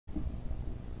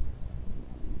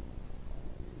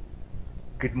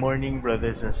Good morning,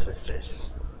 brothers and sisters.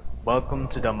 Welcome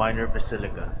to the Minor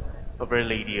Basilica of Our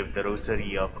Lady of the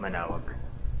Rosary of Manaoag.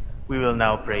 We will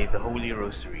now pray the Holy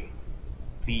Rosary.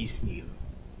 Please kneel.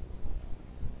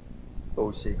 O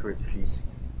sacred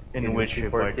feast, in which we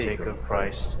partake of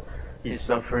Christ, His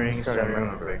sufferings are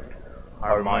remembered,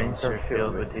 our minds are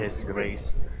filled with His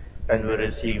grace, and we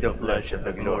receive the pledge of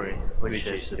the glory which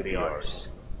is to be ours.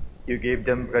 You gave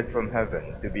them bread from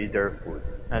heaven to be their food.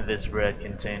 And this bread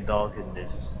contained all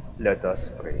goodness. Let us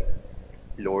pray.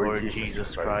 Lord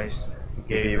Jesus Christ, who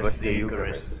gave us the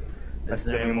Eucharist as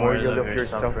the memorial of your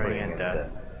suffering and death,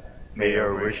 may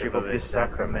our worship of this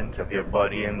sacrament of your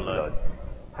body and blood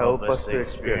help us to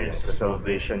experience the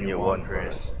salvation you won for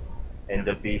us, and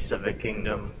the peace of the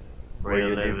kingdom, where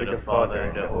you live with the Father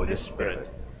and the Holy Spirit,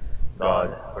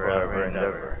 God, forever and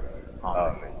ever.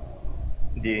 Amen.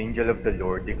 The angel of the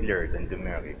Lord declared unto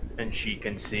Mary, and she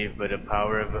conceived by the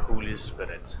power of the Holy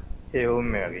Spirit. Hail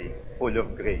Mary, full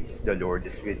of grace, the Lord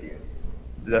is with you.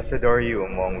 Blessed are you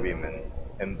among women,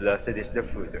 and blessed is the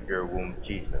fruit of your womb,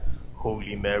 Jesus.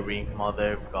 Holy Mary,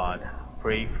 Mother of God,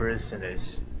 pray for us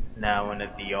sinners, now and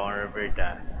at the hour of our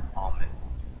death. Amen.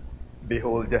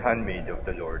 Behold the handmaid of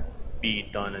the Lord. Be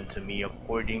it done unto me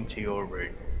according to your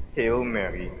word. Hail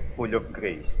Mary, full of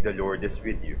grace, the Lord is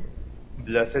with you.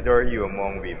 Blessed are you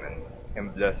among women,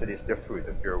 and blessed is the fruit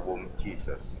of your womb,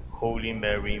 Jesus. Holy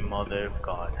Mary, Mother of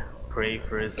God, pray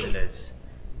for us sinners,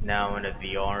 now and at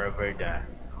the hour of our death.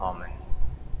 Amen.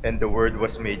 And the Word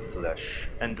was made flesh,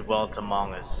 and dwelt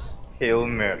among us. Hail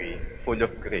Mary, full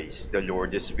of grace, the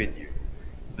Lord is with you.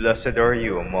 Blessed are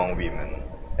you among women,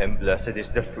 and blessed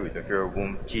is the fruit of your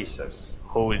womb, Jesus.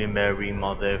 Holy Mary,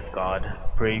 Mother of God,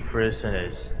 pray for us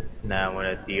sinners, now and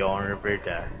at the hour of our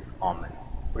death. Amen.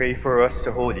 Pray for us,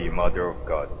 Holy Mother of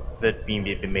God, that we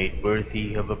may be made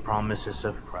worthy of the promises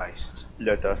of Christ.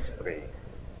 Let us pray.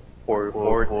 Pour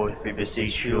forth, we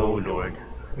beseech you, O Lord,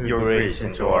 your grace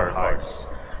into our hearts,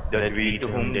 that we, to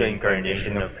whom the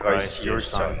incarnation of Christ your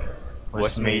Son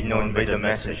was made known by the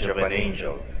message of an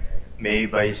angel, may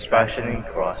by his passion and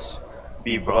cross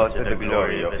be brought to the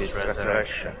glory of his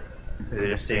resurrection.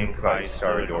 Through the same Christ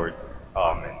our Lord.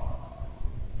 Amen.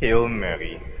 Hail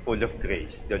Mary, full of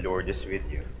grace, the Lord is with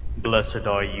you. Blessed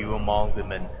are you among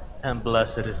women, and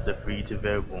blessed is the fruit of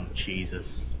your womb,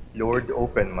 Jesus. Lord,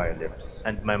 open my lips,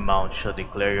 and my mouth shall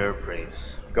declare your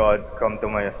praise. God, come to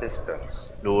my assistance.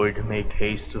 Lord, make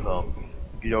haste to help me.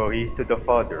 Glory to the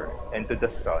Father, and to the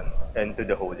Son, and to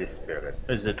the Holy Spirit.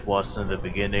 As it was in the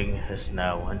beginning, is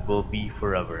now, and will be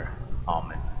forever.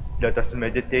 Amen. Let us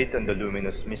meditate on the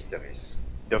luminous mysteries.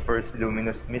 The first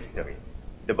luminous mystery,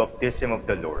 the baptism of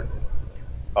the Lord.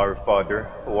 Our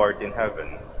Father, who art in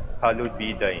heaven, hallowed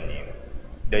be thy name.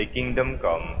 Thy kingdom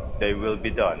come, thy will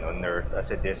be done on earth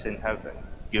as it is in heaven.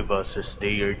 Give us this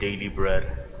day our daily bread,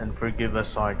 and forgive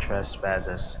us our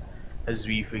trespasses, as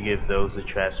we forgive those who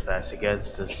trespass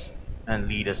against us. And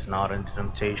lead us not into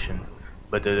temptation,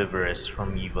 but deliver us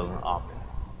from evil. Amen.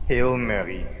 Hail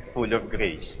Mary, full of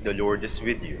grace, the Lord is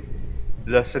with you.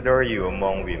 Blessed are you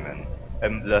among women,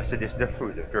 and blessed is the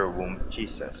fruit of your womb,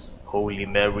 Jesus. Holy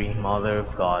Mary, Mother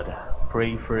of God,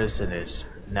 pray for us sinners,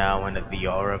 now and at the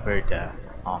hour of our death.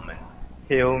 Amen.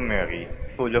 Hail Mary,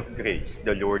 full of grace,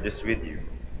 the Lord is with you.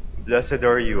 Blessed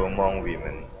are you among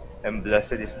women, and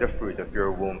blessed is the fruit of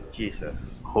your womb,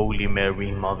 Jesus. Holy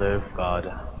Mary, Mother of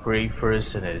God, pray for us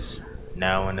sinners,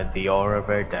 now and at the hour of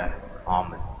our death.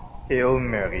 Amen. Hail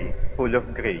Mary, full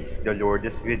of grace, the Lord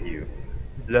is with you.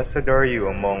 Blessed are you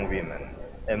among women,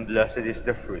 and blessed is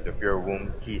the fruit of your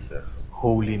womb, Jesus.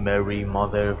 Holy Mary,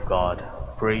 Mother of God,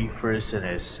 pray for us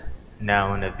sinners,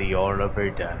 now and at the hour of our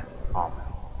death. Amen.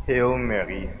 Hail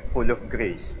Mary, full of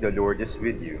grace, the Lord is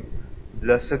with you.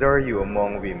 Blessed are you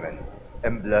among women,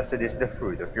 and blessed is the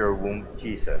fruit of your womb,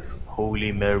 Jesus.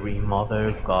 Holy Mary, Mother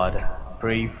of God,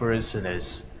 pray for us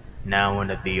sinners, now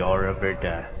and at the hour of our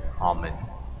death. Amen.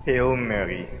 Hail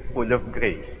Mary, full of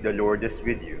grace, the Lord is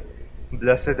with you.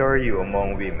 Blessed are you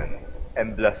among women,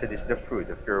 and blessed is the fruit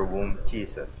of your womb,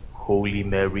 Jesus. Holy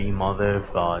Mary, Mother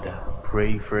of God,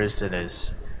 pray for us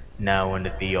sinners, now and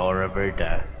at the hour of our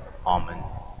death. Amen.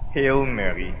 Hail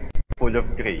Mary, full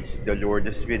of grace, the Lord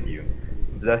is with you.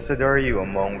 Blessed are you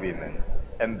among women,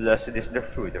 and blessed is the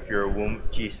fruit of your womb,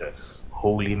 Jesus.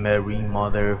 Holy Mary,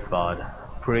 Mother of God,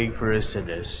 pray for us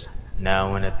sinners,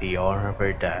 now and at the hour of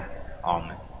our death.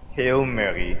 Amen. Hail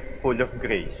Mary, full of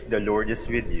grace, the Lord is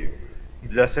with you.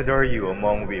 Blessed are you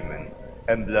among women,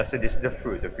 and blessed is the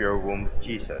fruit of your womb,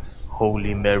 Jesus.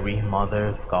 Holy Mary, Mother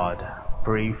of God,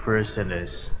 pray for us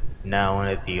sinners, now and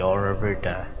at the hour of our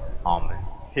death. Amen.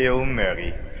 Hail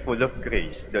Mary, full of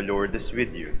grace, the Lord is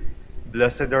with you.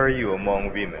 Blessed are you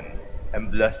among women,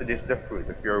 and blessed is the fruit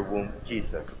of your womb,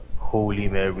 Jesus. Holy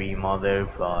Mary, Mother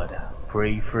of God,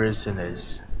 pray for us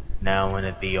sinners, now and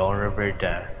at the hour of our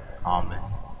death. Amen.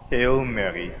 Hail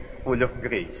Mary, full of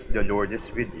grace, the Lord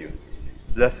is with you.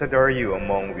 Blessed are you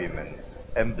among women,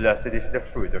 and blessed is the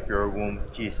fruit of your womb,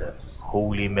 Jesus.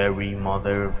 Holy Mary,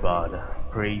 Mother of God,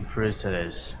 pray for us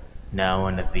sinners, now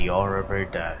and at the hour of our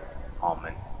death.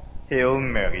 Amen. Hail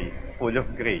Mary, full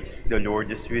of grace, the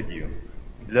Lord is with you.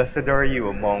 Blessed are you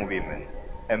among women,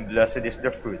 and blessed is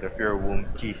the fruit of your womb,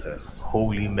 Jesus.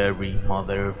 Holy Mary,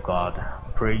 Mother of God,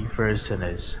 pray for us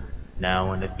sinners,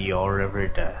 now and at the hour of our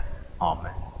death.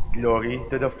 Amen. Glory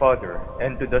to the Father,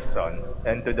 and to the Son,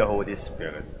 and to the Holy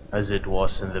Spirit. As it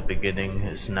was in the beginning,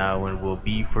 is now, and will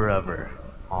be forever.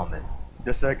 Amen.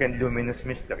 The second luminous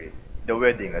mystery, the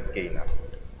wedding at Cana.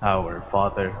 Our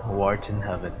Father, who art in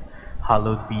heaven,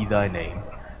 hallowed be thy name.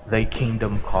 Thy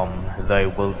kingdom come, thy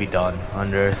will be done,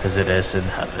 on earth as it is in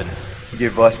heaven.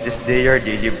 Give us this day our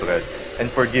daily bread, and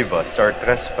forgive us our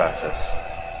trespasses,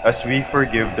 as we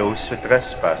forgive those who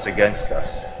trespass against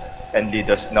us. And lead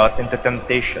us not into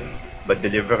temptation, but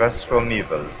deliver us from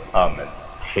evil. Amen.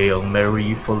 Hail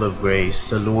Mary, full of grace,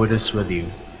 the Lord is with you.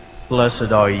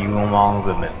 Blessed are you among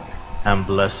women, and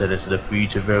blessed is the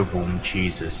fruit of your womb,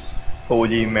 Jesus.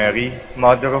 Holy Mary,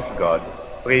 Mother of God,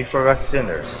 pray for us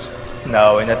sinners,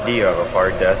 now and at the hour of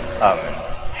our death. Amen.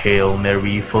 Hail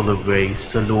Mary, full of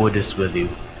grace, the Lord is with you.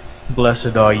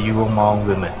 Blessed are you among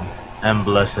women, and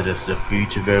blessed is the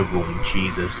fruit of your womb,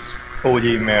 Jesus.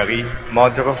 Holy Mary,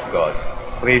 Mother of God,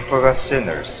 pray for us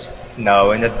sinners,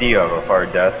 now and at the hour of our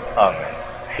death. Amen.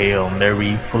 Hail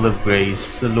Mary, full of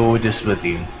grace, the Lord is with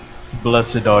you.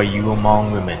 Blessed are you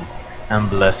among women,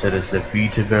 and blessed is the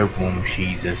fruit of your womb,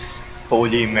 Jesus.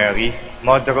 Holy Mary,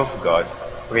 Mother of God,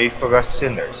 pray for us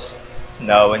sinners,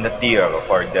 now and at the hour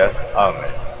of our death. Amen.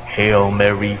 Hail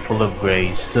Mary, full of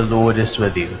grace, the Lord is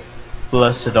with you.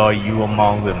 Blessed are you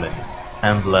among women,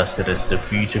 and blessed is the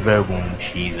fruit of your womb,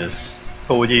 Jesus.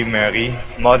 Holy Mary,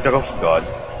 Mother of God,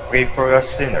 pray for us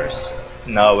sinners,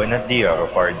 now and at the hour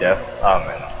of our death.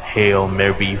 Amen. Hail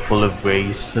Mary, full of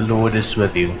grace, the Lord is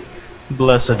with you.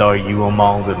 Blessed are you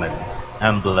among women,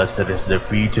 and blessed is the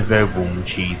fruit of your womb,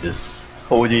 Jesus.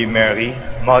 Holy Mary,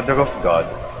 Mother of God,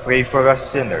 pray for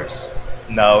us sinners,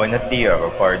 now and at the hour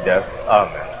of our death.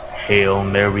 Amen. Hail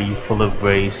Mary, full of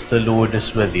grace, the Lord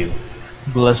is with you.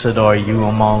 Blessed are you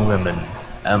among women,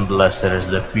 and blessed is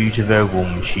the fruit of your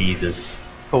womb, Jesus.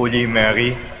 Holy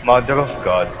Mary, Mother of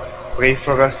God, pray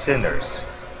for us sinners,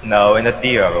 now and at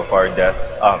the hour of our death.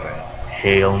 Amen.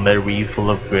 Hail Mary, full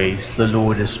of grace, the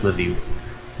Lord is with you.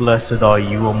 Blessed are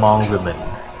you among women,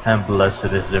 and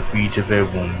blessed is the fruit of your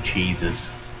womb, Jesus.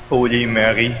 Holy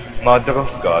Mary, Mother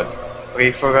of God,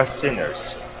 pray for us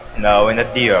sinners, now and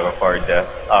at the hour of our death.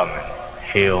 Amen.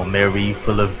 Hail Mary,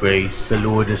 full of grace, the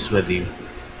Lord is with you.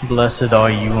 Blessed are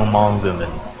you among women,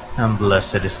 and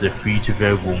blessed is the fruit of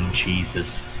your womb,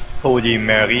 Jesus. Holy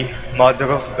Mary,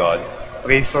 Mother of God,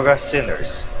 pray for us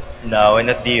sinners, now and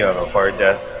at the hour of our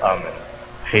death. Amen.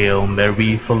 Hail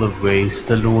Mary, full of grace,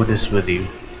 the Lord is with you.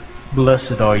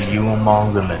 Blessed are you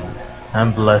among women,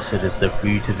 and blessed is the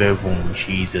fruit of your womb,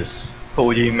 Jesus.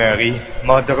 Holy Mary,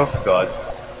 Mother of God,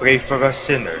 pray for us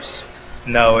sinners,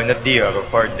 now and at the hour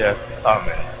of our death.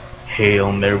 Amen.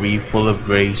 Hail Mary, full of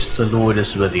grace, the Lord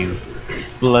is with you.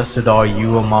 Blessed are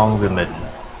you among women,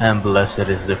 and blessed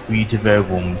is the fruit of your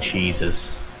womb,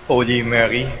 Jesus. Holy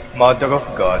Mary, Mother of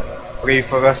God, pray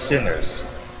for us sinners,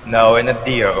 now and at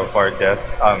the hour of our death.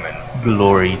 Amen.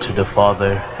 Glory to the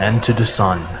Father, and to the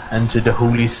Son, and to the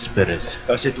Holy Spirit.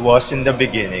 As it was in the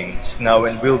beginning, is now,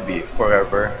 and will be,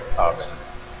 forever. Amen.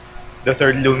 The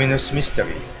third luminous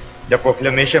mystery, the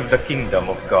proclamation of the kingdom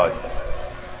of God.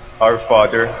 Our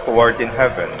Father, who art in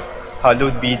heaven,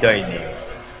 hallowed be thy name.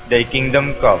 Thy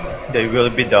kingdom come, thy will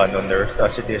be done on earth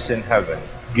as it is in heaven.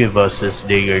 Give us this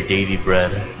day our daily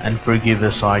bread, and forgive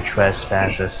us our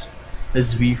trespasses,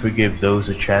 as we forgive those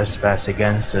who trespass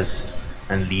against us.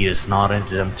 And lead us not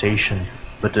into temptation,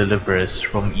 but deliver us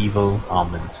from evil.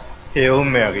 Amen. Hail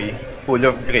Mary, full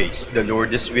of grace, the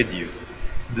Lord is with you.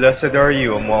 Blessed are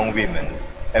you among women,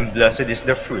 and blessed is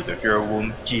the fruit of your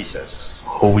womb, Jesus.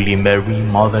 Holy Mary,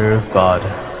 Mother of God,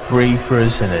 pray for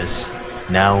us sinners,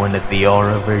 now and at the hour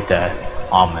of our death.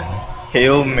 Amen.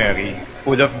 Hail Mary,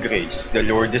 full of grace, the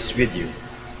Lord is with you.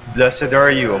 Blessed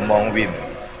are you among women,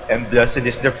 and blessed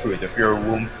is the fruit of your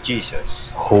womb,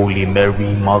 Jesus. Holy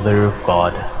Mary, Mother of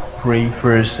God, pray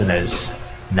for us sinners,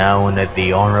 now and at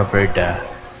the hour of our death.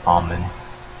 Amen.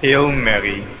 Hail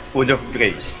Mary, full of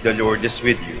grace, the Lord is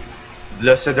with you.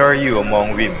 Blessed are you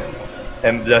among women,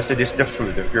 and blessed is the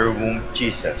fruit of your womb,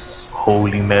 Jesus.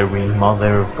 Holy Mary,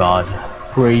 Mother of God,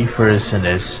 pray for us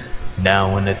sinners,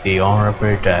 now and at the hour of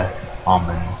our death.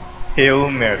 Amen. Hail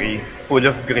Mary, full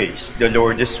of grace, the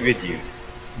Lord is with you.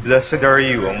 Blessed are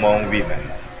you among women,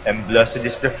 and blessed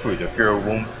is the fruit of your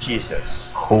womb, Jesus.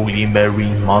 Holy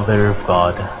Mary, Mother of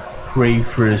God, pray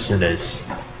for us sinners,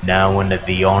 now and at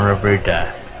the hour of our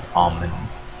death. Amen.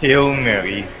 Hail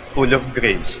Mary, full of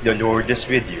grace, the Lord is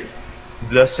with you.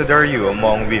 Blessed are you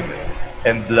among women,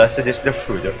 and blessed is the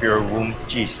fruit of your womb,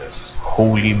 Jesus.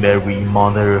 Holy Mary,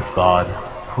 Mother of God,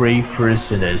 pray for us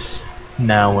sinners,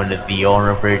 now and at the hour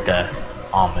of our death.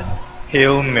 Amen.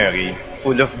 Hail Mary,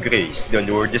 full of grace, the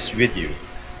Lord is with you.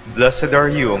 Blessed are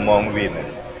you among women,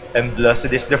 and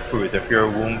blessed is the fruit of your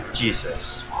womb,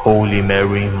 Jesus. Holy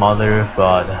Mary, Mother of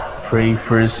God, pray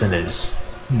for us sinners,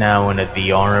 now and at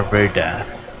the hour of our death.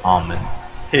 Amen.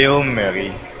 Hail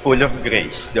Mary, full of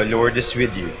grace, the Lord is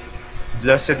with you.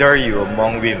 Blessed are you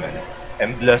among women,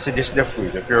 and blessed is the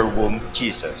fruit of your womb,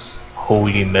 Jesus.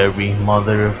 Holy Mary,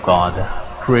 Mother of God,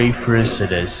 pray for us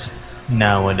sinners,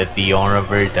 now and at the hour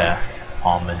of our death.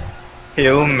 Amen.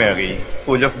 Hail Mary,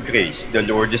 full of grace, the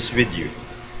Lord is with you.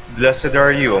 Blessed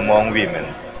are you among women,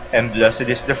 and blessed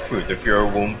is the fruit of your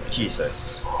womb,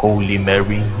 Jesus. Holy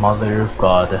Mary, Mother of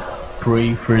God,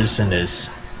 pray for us sinners,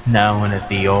 now and at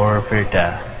the hour of our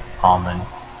death. Amen.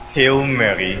 Hail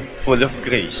Mary, full of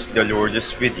grace, the Lord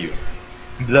is with you.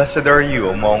 Blessed are you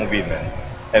among women,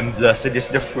 and blessed is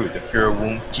the fruit of your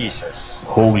womb, Jesus.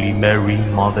 Holy Mary,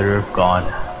 Mother of God,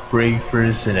 pray for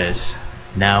us sinners,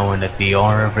 now and at the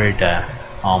hour of our death.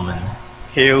 Amen.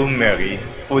 Hail Mary,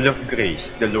 full of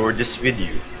grace, the Lord is with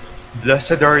you.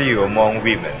 Blessed are you among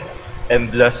women,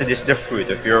 and blessed is the fruit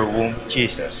of your womb,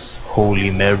 Jesus. Holy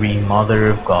Mary, Mother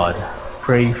of God,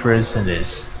 pray for us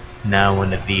sinners, now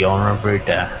and at the hour of our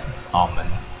death. Amen.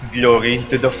 Glory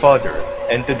to the Father,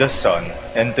 and to the Son,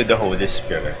 and to the Holy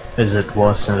Spirit. As it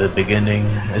was in the beginning,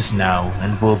 is now,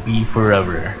 and will be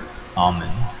forever.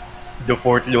 Amen. The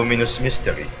fourth luminous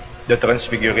mystery, the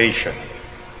Transfiguration.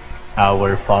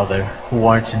 Our Father, who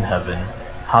art in heaven,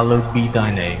 hallowed be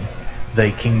thy name.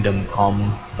 Thy kingdom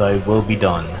come, thy will be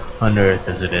done, on earth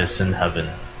as it is in heaven.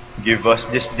 Give us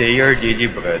this day our daily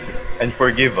bread, and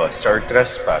forgive us our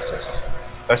trespasses,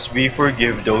 as we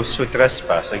forgive those who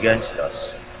trespass against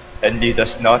us. And lead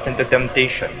us not into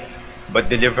temptation, but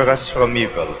deliver us from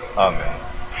evil. Amen.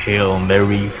 Hail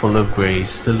Mary, full of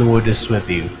grace, the Lord is with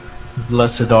you.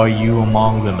 Blessed are you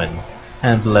among women,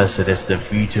 and blessed is the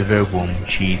fruit of your womb,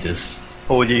 Jesus.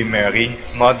 Holy Mary,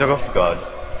 Mother of God,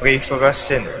 pray for us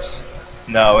sinners,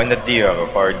 now and at the hour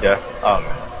of our death.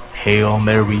 Amen. Hail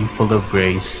Mary, full of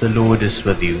grace, the Lord is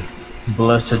with you.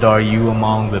 Blessed are you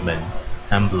among women,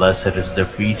 and blessed is the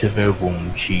fruit of your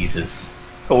womb, Jesus.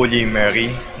 Holy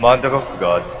Mary, Mother of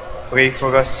God, pray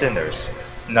for us sinners,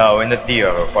 now and at the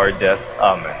hour of our death.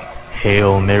 Amen.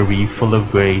 Hail Mary, full of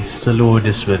grace, the Lord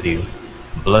is with you.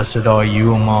 Blessed are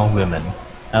you among women,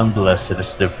 and blessed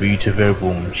is the fruit of your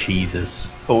womb, Jesus.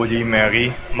 Holy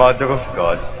Mary, Mother of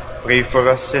God, pray for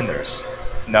us sinners,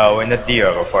 now and at the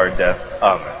hour of our death.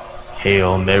 Amen.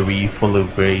 Hail Mary, full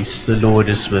of grace, the Lord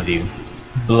is with you.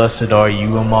 Blessed are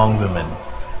you among women,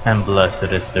 and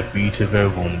blessed is the fruit of your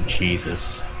womb,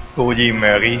 Jesus. Holy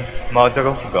Mary, Mother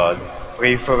of God,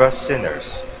 pray for us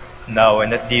sinners, now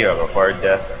and at the hour of our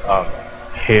death. Amen.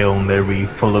 Hail Mary,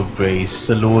 full of grace,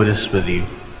 the Lord is with you.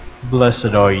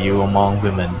 Blessed are you among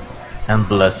women, and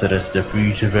blessed is the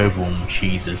fruit of your womb,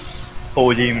 Jesus.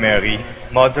 Holy Mary,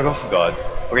 Mother of God,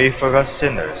 pray for us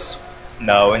sinners,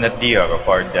 now and at the hour of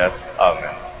our death.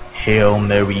 Amen. Hail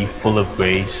Mary, full of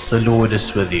grace, the Lord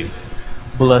is with you.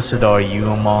 Blessed are you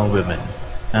among women,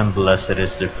 and blessed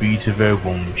is the fruit of your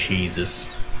womb, Jesus.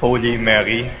 Holy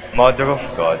Mary, Mother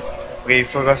of God, pray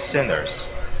for us sinners,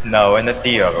 now and at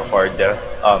the hour of our death.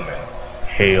 Amen.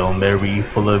 Hail Mary,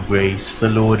 full of grace, the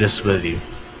Lord is with you.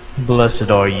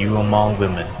 Blessed are you among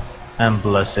women, and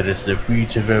blessed is the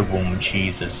fruit of your womb,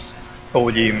 Jesus.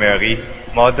 Holy Mary,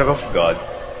 Mother of God,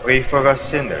 pray for us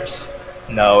sinners,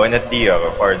 now and at the hour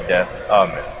of our death.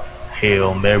 Amen.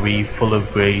 Hail Mary, full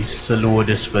of grace, the Lord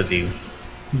is with you.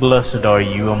 Blessed are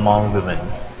you among women,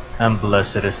 and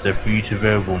blessed is the fruit of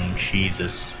your womb,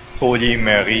 Jesus. Holy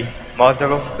Mary,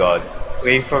 Mother of God,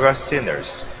 pray for us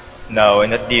sinners, now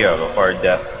and at the hour of our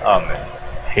death. Amen.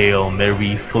 Hail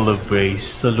Mary, full of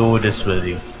grace, the Lord is with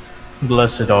you.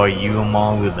 Blessed are you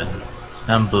among women,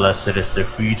 and blessed is the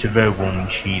fruit of your womb,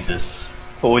 Jesus.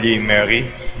 Holy Mary,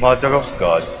 Mother of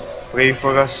God, pray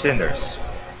for us sinners,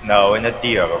 now and at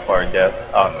the hour of our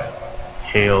death. Amen.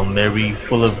 Hail Mary,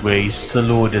 full of grace, the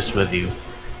Lord is with you.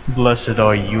 Blessed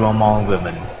are you among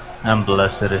women, and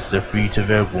blessed is the fruit of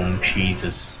your womb,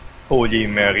 Jesus. Holy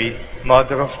Mary,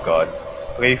 Mother of God,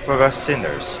 pray for us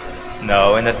sinners,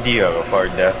 now and at the hour of our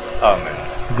death. Amen.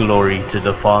 Glory to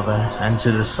the Father, and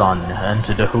to the Son, and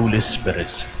to the Holy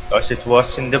Spirit. As it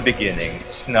was in the beginning,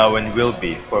 is now, and will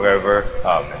be forever.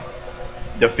 Amen.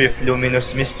 The fifth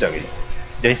luminous mystery,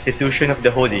 the institution of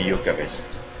the Holy Eucharist.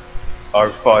 Our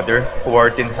Father, who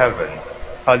art in heaven,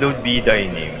 hallowed be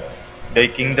thy name. Thy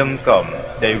kingdom come,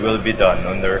 thy will be done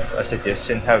on earth as it is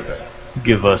in heaven.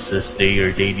 Give us this day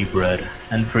our daily bread,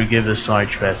 and forgive us our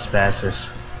trespasses,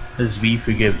 as we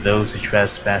forgive those who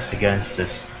trespass against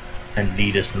us. And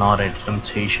lead us not into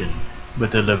temptation,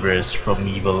 but deliver us from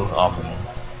evil. Amen.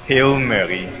 Hail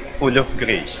Mary, full of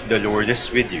grace, the Lord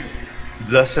is with you.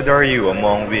 Blessed are you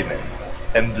among women,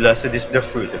 and blessed is the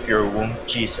fruit of your womb,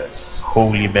 Jesus.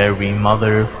 Holy Mary,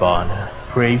 Mother of God,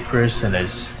 pray for us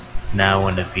sinners, now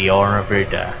and at the hour of our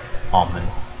death. Amen.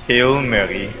 Hail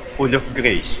Mary, full of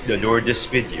grace, the Lord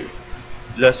is with you.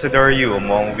 Blessed are you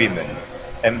among women,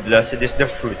 and blessed is the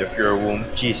fruit of your womb,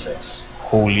 Jesus.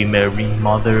 Holy Mary,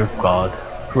 Mother of God,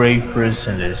 pray for us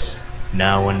sinners,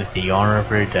 now and at the hour of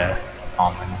our death.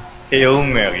 Amen. Hail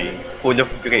Mary, full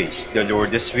of grace, the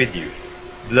Lord is with you.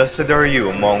 Blessed are you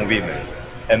among women,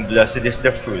 and blessed is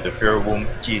the fruit of your womb,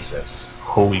 Jesus.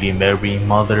 Holy Mary,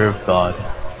 Mother of God,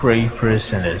 pray for us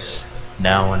sinners,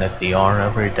 now and at the hour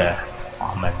of our death.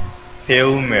 Amen.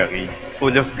 Hail Mary,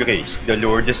 full of grace, the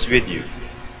Lord is with you.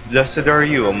 Blessed are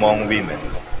you among women,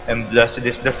 and blessed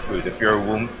is the fruit of your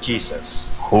womb, Jesus.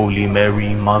 Holy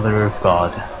Mary, Mother of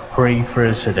God, pray for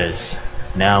us sinners,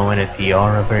 now and at the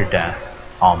hour of our death.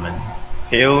 Amen.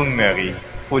 Hail Mary,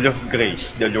 full of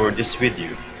grace, the Lord is with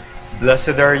you.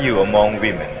 Blessed are you among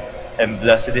women, and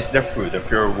blessed is the fruit of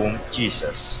your womb,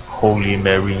 Jesus. Holy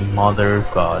Mary, Mother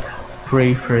of God,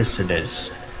 pray for us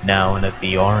sinners, now and at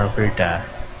the hour of our death.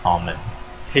 Amen.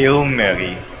 Hail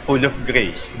Mary, full of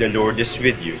grace, the Lord is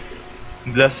with you.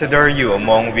 Blessed are you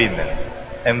among women,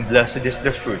 and blessed is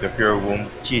the fruit of your womb,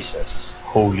 Jesus.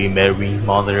 Holy Mary,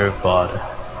 Mother of God,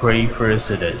 pray for us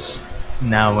sinners,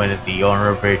 now and at the hour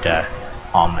of our death.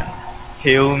 Amen.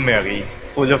 Hail Mary,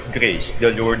 full of grace,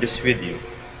 the Lord is with you.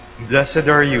 Blessed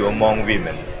are you among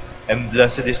women, and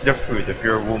blessed is the fruit of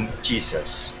your womb,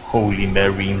 Jesus. Holy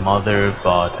Mary, Mother of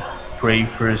God, pray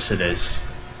for us sinners,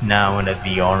 now and at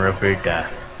the hour of our death.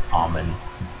 Amen.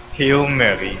 Hail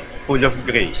Mary, full of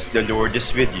grace, the Lord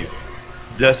is with you.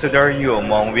 Blessed are you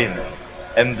among women,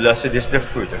 and blessed is the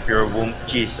fruit of your womb,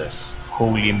 Jesus.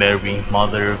 Holy Mary,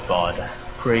 Mother of God,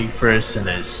 pray for us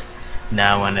sinners,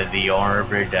 now and at the hour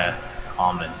of our death.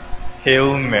 Amen.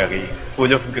 Hail Mary,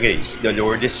 full of grace, the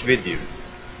Lord is with you.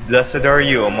 Blessed are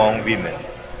you among women,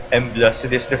 and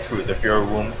blessed is the fruit of your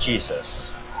womb,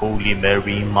 Jesus. Holy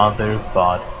Mary, Mother of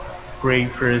God, pray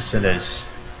for us sinners,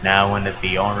 now and at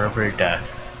the hour of our death.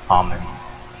 Amen.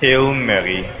 Hail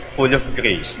Mary, full of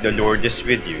grace, the Lord is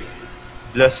with you.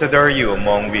 Blessed are you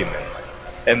among women,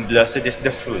 and blessed is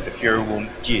the fruit of your womb,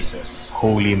 Jesus.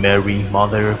 Holy Mary,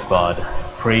 Mother of God,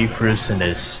 pray for us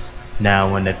sinners,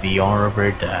 now and at the hour of our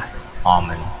death.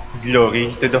 Amen.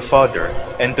 Glory to the Father,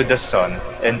 and to the Son,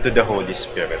 and to the Holy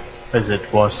Spirit. As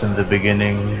it was in the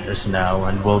beginning, is now,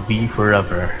 and will be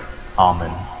forever.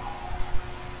 Amen.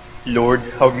 Lord,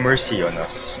 have mercy on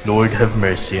us. Lord, have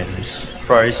mercy on us.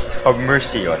 Christ, have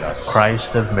mercy on us.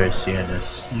 Christ, have mercy on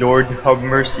us. Lord, have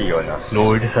mercy on us.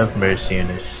 Lord, have mercy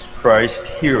on us. Christ,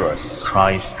 hear us.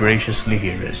 Christ, graciously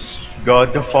hear us.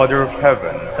 God the Father of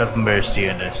heaven, have mercy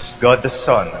on us. God the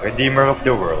Son, Redeemer of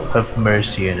the world, have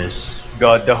mercy on us.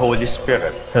 God the Holy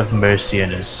Spirit, have mercy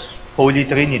on us. Holy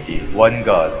Trinity, one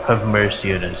God, have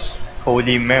mercy on us.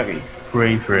 Holy Mary,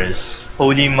 pray for us.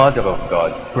 Holy Mother of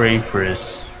God, pray for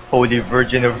us. Holy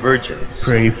Virgin of Virgins,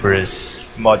 pray for us.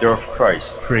 Mother of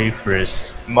Christ, pray for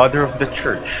us. Mother of the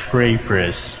Church, pray for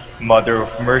us. Mother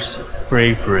of Mercy,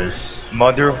 pray for us.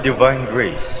 Mother of Divine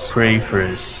Grace, pray for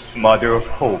us. Mother of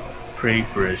Hope, pray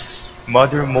for us.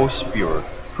 Mother most pure,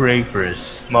 pray for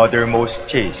us. Mother most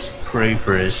chaste, pray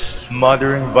for us.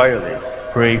 Mother inviolate,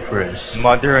 pray for us.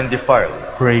 Mother undefiled,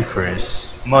 pray for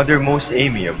us. Mother most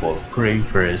amiable, pray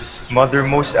for us. Mother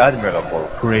most admirable,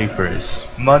 pray for us.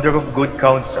 Mother of good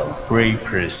counsel, pray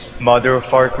for us. Mother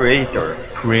of our Creator,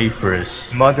 pray for us.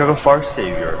 Mother of our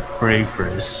Savior, pray for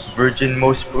us. Virgin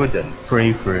most prudent,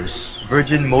 pray for us.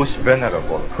 Virgin most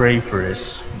venerable, pray for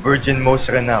us. Virgin most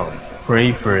renowned,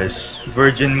 pray for us.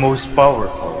 Virgin most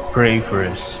powerful, pray for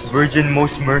us. Virgin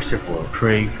most merciful,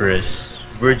 pray for us.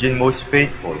 Virgin most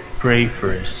faithful, pray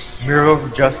for us. Mirror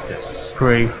of justice,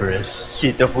 pray for us.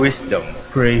 Seat of wisdom,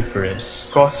 pray for us.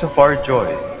 Cause of our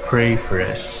joy, pray for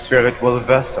us. Spiritual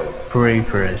vessel, pray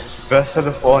for us. Vessel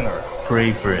of honor,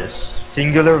 pray for us.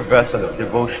 Singular vessel of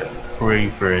devotion, pray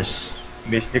for us.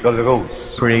 Mystical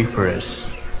rose, pray for us.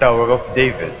 Tower of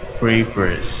David, pray for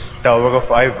us. Tower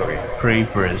of Ivory, Pray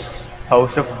for us.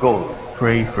 House of Gold,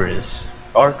 Pray for us.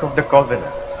 Ark of the Covenant,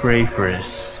 Pray for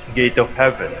us. Gate of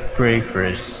Heaven, Pray for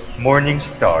us. Morning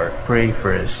Star, Pray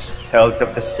for us. Health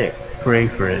of the Sick, Pray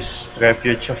for us.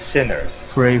 Refuge of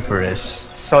Sinners, Pray for us.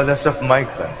 Solace of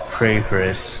Migrants, Pray for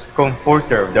us.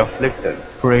 Comforter of the Afflicted,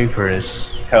 Pray for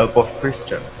us. Help of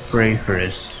Christians, Pray for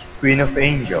us. Queen of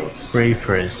Angels, Pray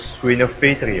for us. Queen of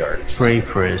Patriarchs, Pray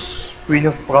for us. Queen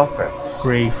of Prophets,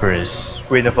 Pray for us.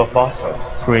 Queen of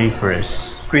Apostles, Pray for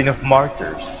us. Queen of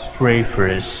Martyrs, Pray for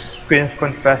us. Queen of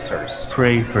Confessors,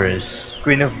 Pray for us.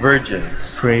 Queen of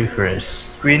Virgins, Pray for us.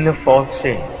 Queen of all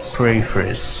saints, Pray for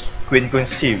us. Queen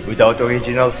conceived without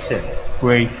original sin,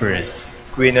 Pray for us.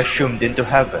 Queen assumed into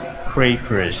heaven, Pray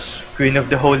for us. Queen of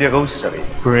the Holy Rosary,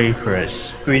 Pray for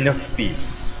us. Queen of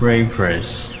Peace, Pray for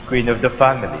us. Queen of the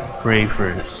Family, Pray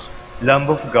for us. Lamb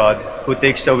of God, who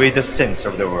takes away the sins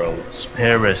of the world,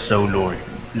 Spare us, O Lord.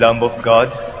 Lamb of God,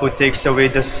 who takes away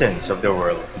the sins of the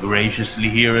world, Graciously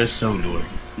hear us, O Lord.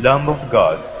 Lamb of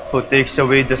God, who takes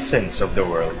away the sins of the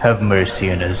world, Have mercy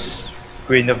on us,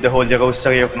 Queen of the Holy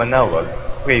Rosary of Manaoag,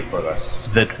 pray for us.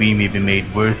 that we may be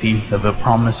made worthy of the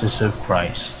promises of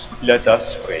Christ. Let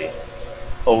us pray.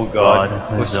 O God,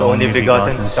 whose only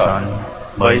begotten Son,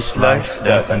 by his life,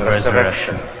 death, and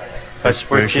resurrection, has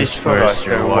purchased for us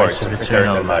the rewards of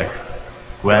eternal life,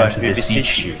 grant, we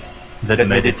beseech you, that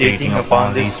meditating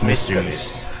upon these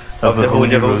mysteries of the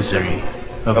Holy Rosary,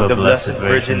 of the Blessed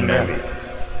Virgin Mary,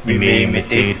 we may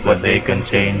imitate what they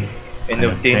contain and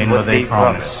obtain what they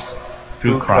promise,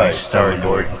 through Christ our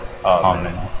Lord.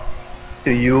 Amen.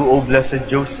 To you, O blessed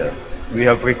Joseph, we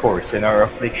have recourse in our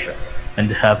affliction. And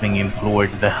having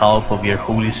implored the help of your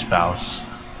holy spouse,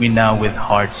 we now with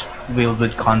hearts filled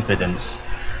with confidence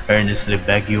earnestly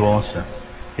beg you also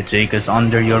to take us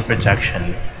under your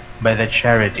protection by the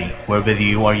charity wherewith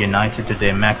you are united to the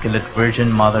Immaculate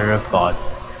Virgin Mother of God,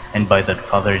 and by that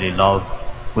fatherly love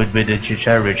with which you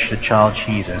cherish the child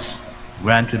Jesus.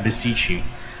 Grant, we beseech you,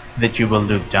 that you will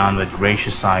look down with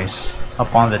gracious eyes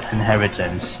upon that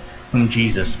inheritance whom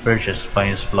Jesus purchased by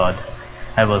his blood,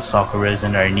 and will succor us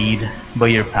in our need by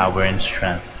your power and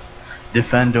strength.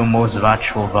 Defend, O most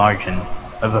watchful Virgin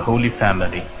of a holy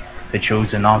family, the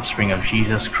chosen offspring of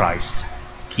Jesus Christ.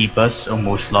 Keep us, O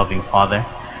most loving Father,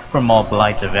 from all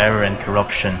blight of error and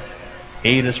corruption.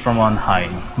 Aid us from on high,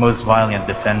 most valiant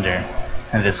defender,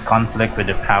 in this conflict with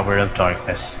the power of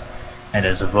darkness. And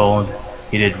as of old,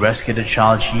 he did rescue the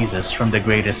child Jesus from the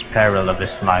greatest peril of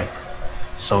his life.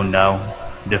 So now,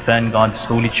 defend God's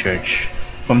holy church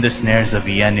from the snares of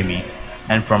the enemy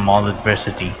and from all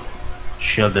adversity.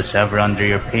 Shield us ever under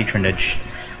your patronage,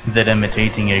 that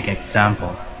imitating your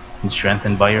example, and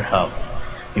strengthened by your help,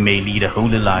 we may lead a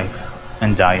holy life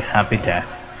and die a happy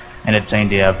death, and attain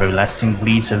the everlasting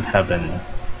bliss of heaven.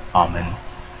 Amen.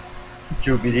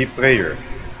 Jubilee Prayer.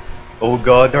 O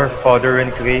God, our Father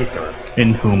and Creator,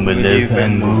 in whom we live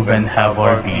and move and have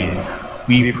our being,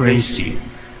 we praise you,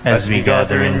 as we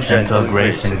gather in gentle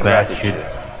grace and gratitude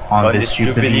on this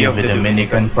Jubilee of the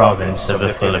Dominican province of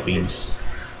the Philippines.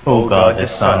 O God, the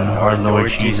Son, our Lord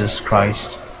Jesus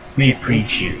Christ, we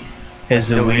preach you, as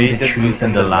the way, the truth,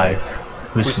 and the life,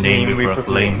 whose name we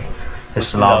proclaim,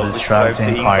 whose love is strive to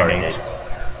incarnate.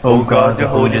 O God, the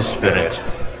Holy Spirit,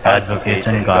 Advocate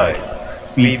and Guide,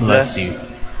 we bless you,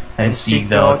 and seek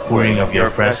the outpouring of your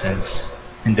presence,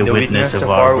 in the witness of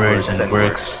our words and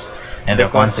works, and the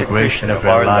consecration of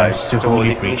our lives to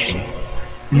holy preaching.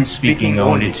 In speaking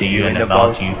only to you and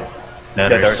about you,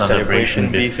 let our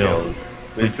celebration be filled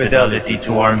with fidelity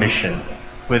to our mission,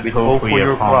 with hope for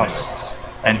your promise,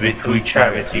 and with true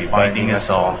charity binding us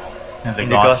all, and the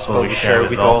gospel we share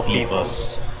with all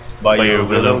peoples. By your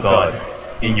will, O God,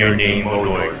 in your name, O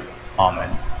Lord. Amen.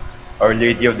 Our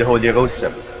Lady of the Holy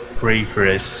Rosary, Pray for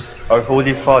us. our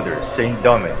Holy Father, Saint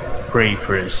Dominic, Pray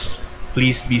for us.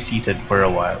 Please be seated for a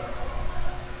while.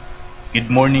 Good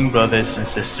morning, brothers and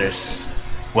sisters.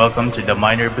 Welcome to the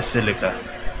Minor Basilica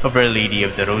of Our Lady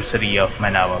of the Rosary of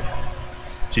Manaoag.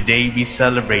 Today we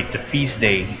celebrate the feast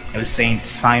day of Saint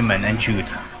Simon and Jude,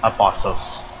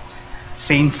 Apostles.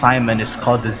 Saint Simon is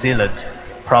called the Zealot,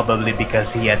 probably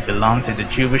because he had belonged to the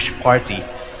Jewish party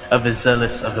of the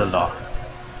zealous of the law.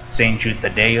 Saint Jude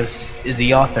Thaddeus is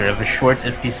the author of a short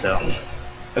epistle.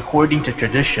 According to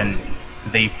tradition,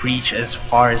 they preached as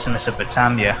far as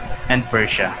Mesopotamia and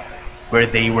Persia, where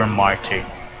they were martyred.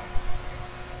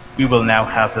 We will now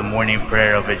have the morning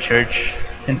prayer of the Church,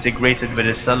 integrated with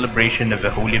the celebration of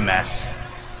the Holy Mass.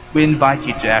 We invite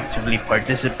you to actively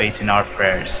participate in our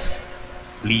prayers.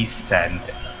 Please stand.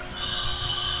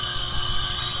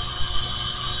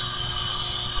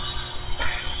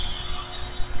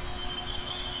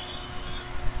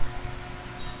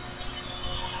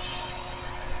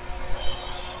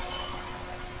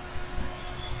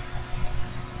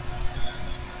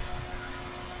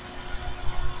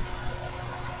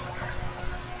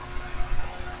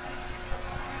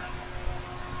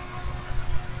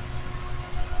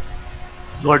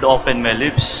 Lord, open my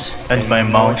lips, and my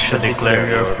mouth shall declare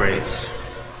your praise.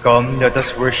 Come, let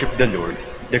us worship the Lord,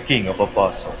 the King of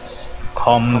Apostles.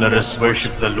 Come, let us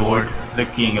worship the Lord, the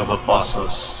King of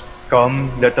Apostles.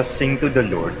 Come, let us sing to the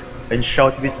Lord, and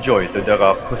shout with joy to the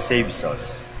Rock who saves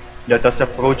us. Let us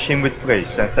approach him with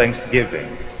praise and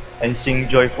thanksgiving, and sing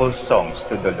joyful songs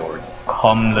to the Lord.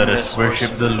 Come, let us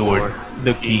worship the Lord,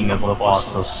 the King of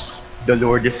Apostles. The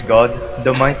Lord is God,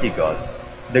 the mighty God,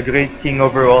 the great King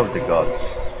over all the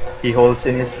gods. He holds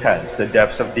in his hands the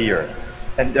depths of the earth,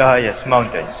 and the highest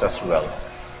mountains as well.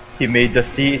 He made the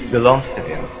sea, it belongs to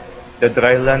him, the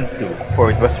dry land too,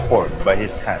 for it was formed by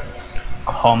his hands.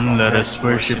 Come, let us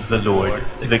worship the Lord,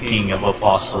 the King of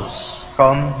Apostles.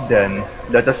 Come, then,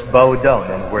 let us bow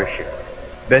down and worship,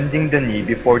 bending the knee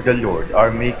before the Lord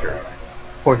our Maker.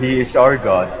 For he is our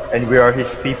God, and we are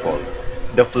his people,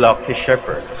 the flock he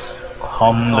shepherds.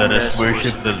 Come, let us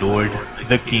worship the Lord,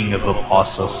 the King of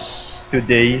Apostles.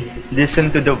 Today,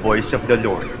 listen to the voice of the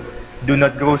Lord. Do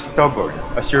not grow stubborn,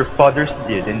 as your fathers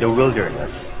did in the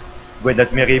wilderness. When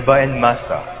at Meribah and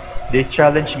Massa, they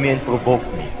challenged me and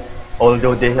provoked me,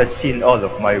 although they had seen all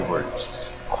of my works.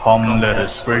 Come, let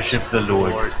us worship the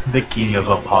Lord, the King of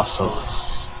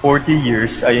Apostles. 40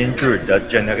 years I endured that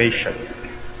generation.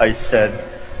 I said,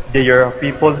 they are a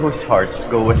people whose hearts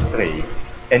go astray,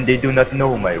 and they do not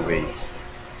know my ways.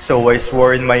 So I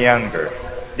swore in my anger,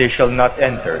 they shall not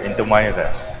enter into my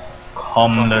rest.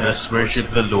 Come, let us worship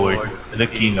the Lord, the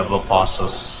King of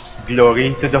Apostles.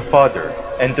 Glory to the Father,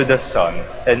 and to the Son,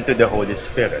 and to the Holy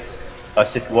Spirit,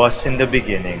 as it was in the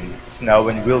beginning, is now,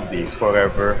 and will be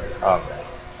forever. Amen.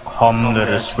 Come, let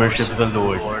us worship the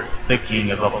Lord, the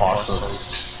King of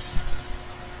Apostles.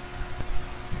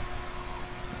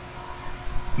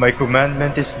 My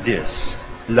commandment is this,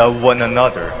 love one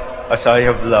another as I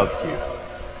have loved you.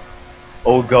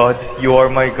 O God, you are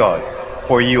my God,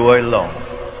 for you I long.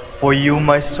 For you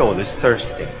my soul is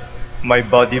thirsting, my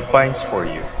body pines for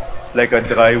you, like a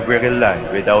dry, weary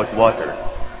land without water.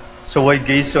 So I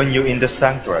gaze on you in the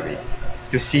sanctuary,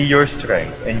 to see your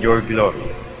strength and your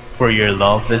glory. For your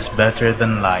love is better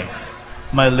than life.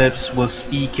 My lips will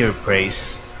speak your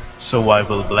praise, so I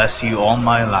will bless you all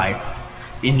my life.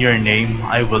 In your name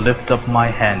I will lift up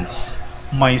my hands.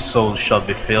 My soul shall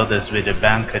be filled as with a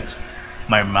banquet.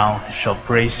 My mouth shall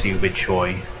praise you with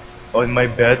joy. On my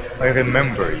bed I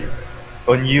remember you.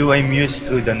 On you I muse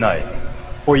through the night.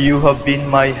 For you have been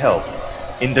my help.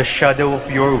 In the shadow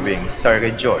of your wings I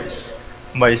rejoice.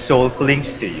 My soul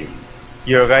clings to you.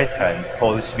 Your right hand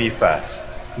holds me fast.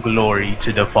 Glory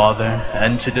to the Father,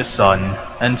 and to the Son,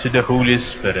 and to the Holy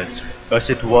Spirit. As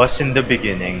it was in the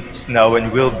beginning, is now,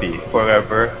 and will be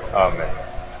forever. Amen.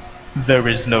 There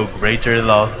is no greater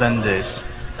love than this,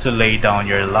 to lay down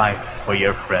your life for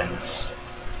your friends.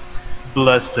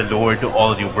 Bless the Lord,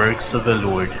 all you works of the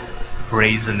Lord.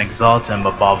 Praise and exalt him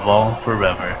above all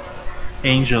forever.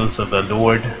 Angels of the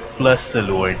Lord, bless the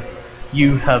Lord.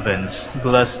 You heavens,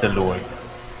 bless the Lord.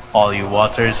 All you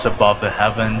waters above the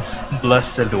heavens,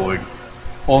 bless the Lord.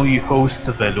 All you hosts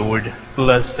of the Lord,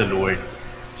 bless the Lord.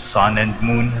 Sun and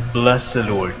moon, bless the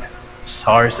Lord.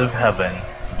 Stars of heaven,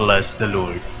 bless the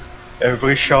Lord.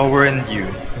 Every shower and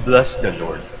dew, bless the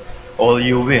Lord. All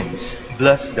you winds,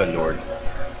 bless the Lord.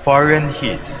 Fire and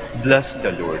heat, bless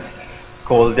the Lord.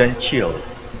 Cold and chill,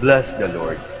 bless the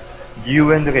Lord.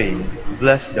 Dew and rain,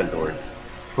 bless the Lord.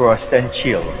 Frost and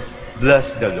chill,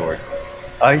 bless the Lord.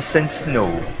 Ice and snow,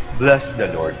 bless the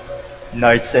Lord.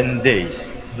 Nights and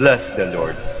days, bless the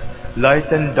Lord.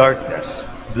 Light and darkness,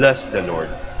 bless the Lord.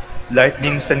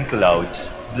 Lightnings and clouds,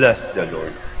 bless the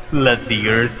Lord. Let the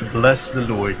earth bless the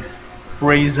Lord.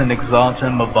 Praise and exalt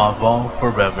him above all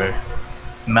forever.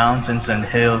 Mountains and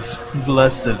hills,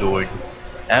 bless the Lord.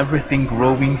 Everything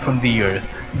growing from the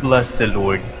earth, bless the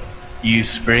Lord. You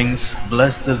springs,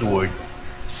 bless the Lord.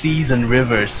 Seas and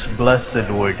rivers, bless the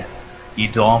Lord. You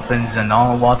dolphins and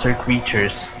all water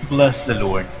creatures, bless the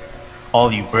Lord.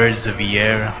 All you birds of the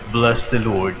air, bless the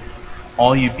Lord.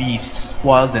 All you beasts,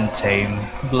 wild and tame,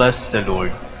 bless the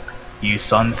Lord. You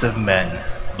sons of men,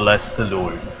 bless the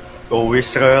Lord. O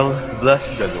Israel, bless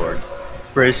the Lord.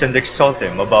 Praise and exalt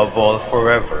him above all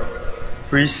forever.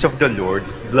 Priests of the Lord,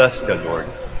 bless the Lord.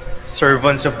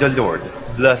 Servants of the Lord,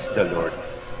 bless the Lord.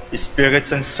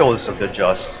 Spirits and souls of the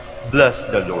just, bless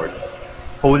the Lord.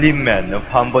 Holy men of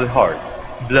humble heart,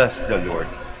 bless the Lord.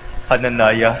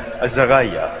 Hananiah,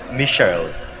 Azariah,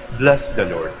 Mishael, bless the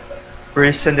Lord.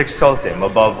 Praise and exalt him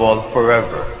above all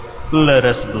forever. Let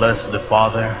us bless the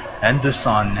Father, and the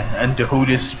Son, and the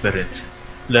Holy Spirit.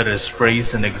 Let us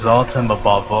praise and exalt him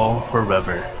above all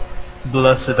forever.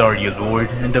 Blessed are you, Lord,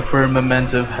 in the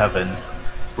firmament of heaven.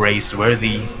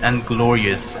 praiseworthy and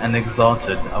glorious and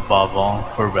exalted above all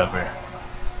forever.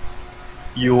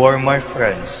 You are my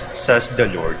friends, says the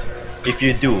Lord, if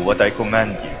you do what I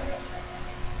command you.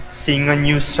 Sing a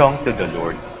new song to the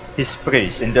Lord, his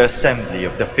praise in the assembly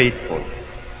of the faithful.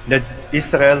 Let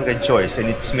Israel rejoice in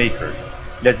its Maker.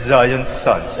 Let Zion's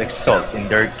sons exult in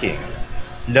their King.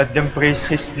 Let them praise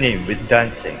his name with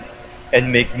dancing,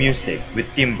 and make music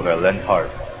with timbrel and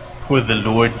harp. For the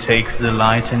Lord takes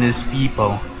delight in his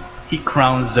people. He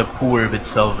crowns the poor with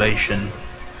salvation.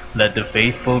 Let the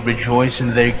faithful rejoice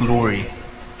in their glory.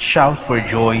 Shout for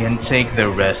joy and take their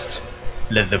rest.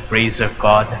 Let the praise of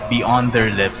God be on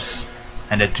their lips,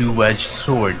 and a two-edged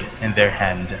sword in their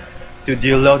hand. To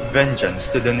deal out vengeance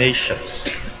to the nations,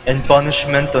 and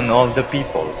punishment on all the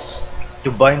peoples.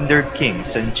 To bind their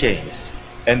kings in chains,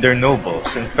 and their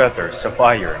nobles in fetters of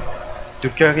iron. To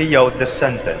carry out the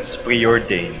sentence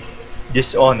preordained.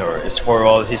 This honor is for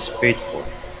all his faithful.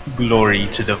 Glory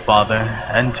to the Father,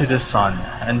 and to the Son,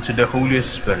 and to the Holy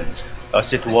Spirit.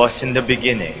 As it was in the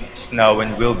beginning, is now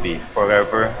and will be,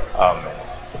 forever. Amen.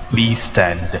 Please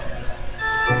stand.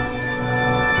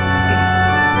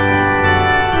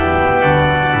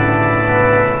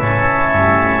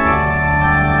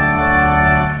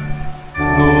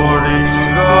 Glory to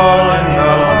God in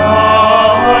the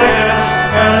highest,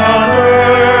 and on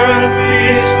earth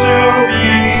peace to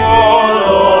people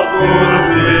of good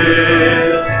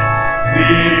will. We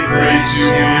praise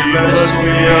you, bless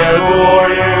we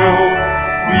adore you,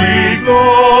 we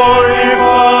glorify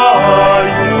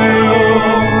you.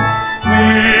 We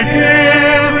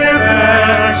give you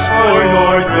thanks for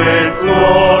your great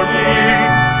glory,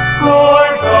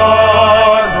 Lord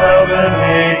God,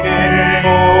 heavenly King,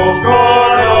 O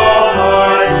God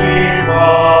Almighty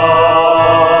Father.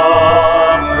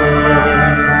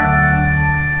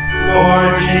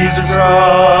 Lord Jesus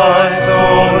Christ,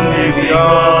 only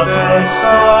begotten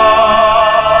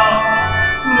Son,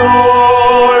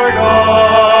 Lord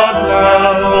God,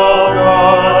 Lamb of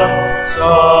God,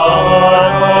 Son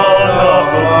of the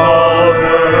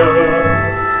Father,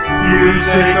 you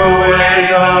take away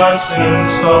the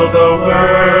sins of the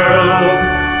world,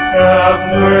 have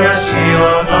mercy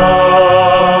on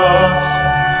us.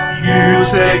 You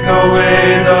take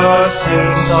away the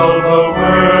sins of the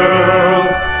world,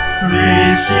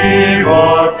 receive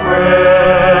our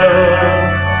prayer.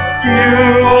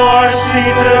 You are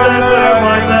seated at the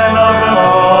right hand of the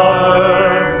Father,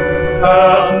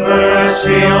 have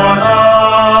mercy on us.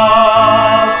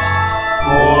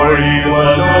 For you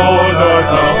alone are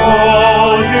the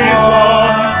Holy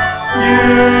One,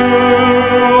 you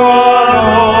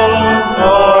alone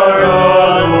are the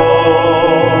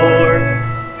Lord.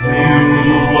 You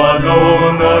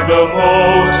alone are the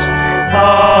Most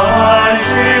High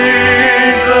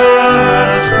Jesus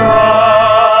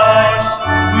Christ,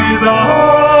 with the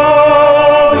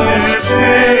Holy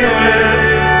Spirit,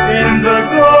 in the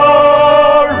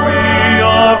glory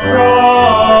of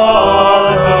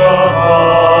God the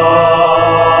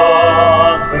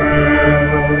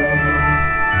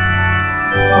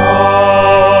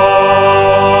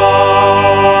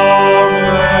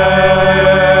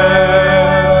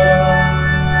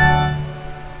Amen.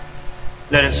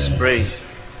 Let us pray.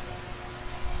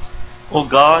 O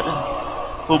God,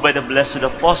 who by the blessed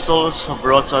apostles have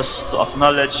brought us to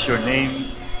acknowledge your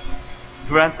name,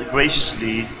 grant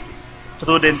graciously,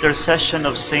 through the intercession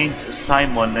of Saints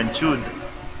Simon and Jude,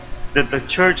 that the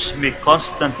Church may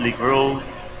constantly grow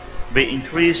by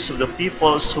increase of the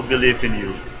peoples who believe in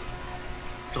you.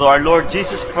 Through our Lord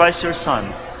Jesus Christ, your Son,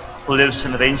 who lives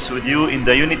and reigns with you in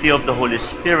the unity of the Holy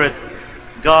Spirit,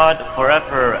 God,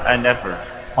 forever and ever.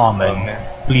 Amen.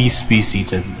 Please be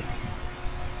seated.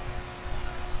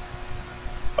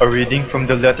 A reading from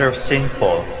the letter of St.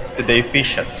 Paul to the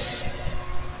Ephesians.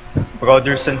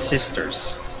 Brothers and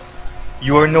sisters,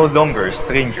 you are no longer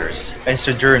strangers and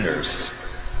sojourners,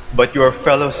 but you are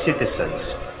fellow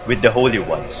citizens with the holy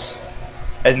ones,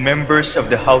 and members of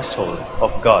the household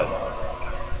of God,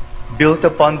 built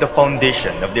upon the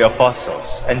foundation of the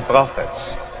apostles and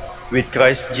prophets, with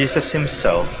Christ Jesus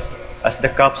himself as the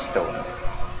capstone.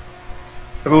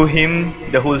 Through him,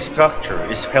 the whole structure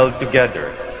is held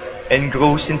together and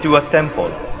grows into a temple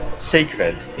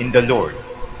sacred in the Lord.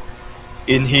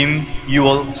 In him, you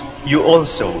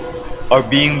also are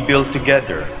being built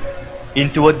together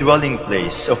into a dwelling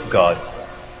place of God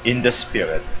in the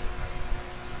Spirit.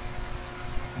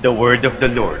 The word of the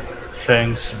Lord.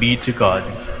 Thanks be to God.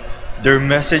 Their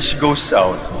message goes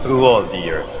out through all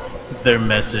the earth. Their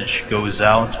message goes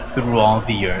out through all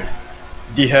the earth.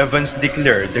 The heavens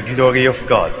declare the glory of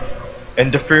God,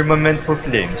 and the firmament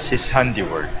proclaims his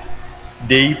handiwork.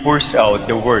 Day pours out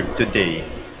the word today,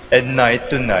 and night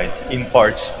to night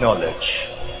imparts knowledge.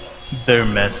 Their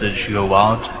message go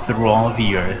out through all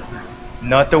the earth.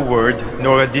 Not a word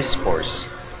nor a discourse,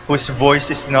 whose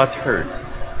voice is not heard.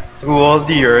 Through all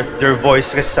the earth their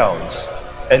voice resounds,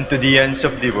 and to the ends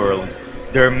of the world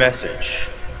their message.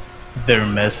 Their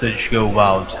message go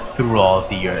out through all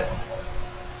the earth.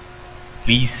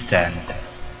 Please stand.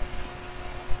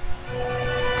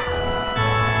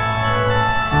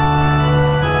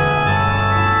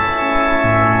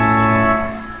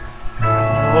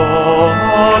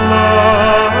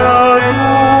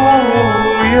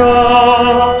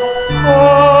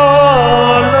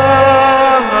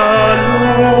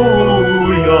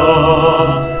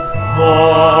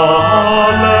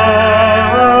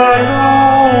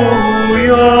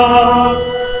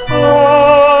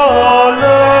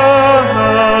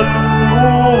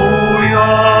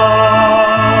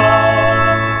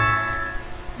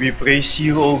 We praise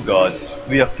you, O God,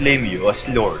 we acclaim you as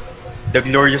Lord. The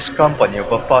glorious company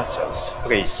of apostles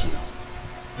praise you.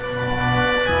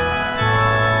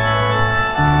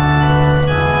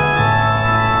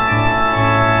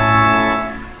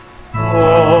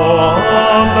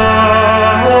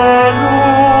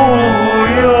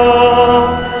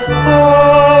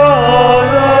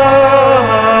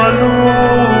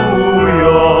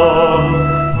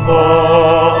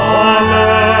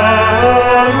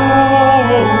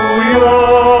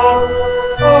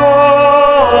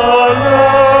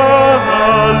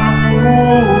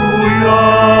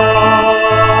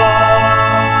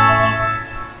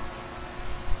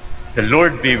 The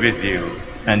Lord be with you.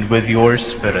 And with your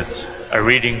spirit. A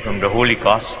reading from the Holy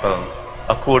Gospel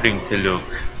according to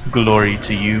Luke. Glory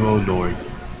to you, O Lord.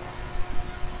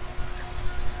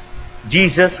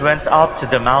 Jesus went up to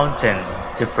the mountain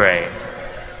to pray,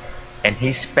 and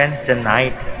he spent the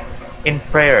night in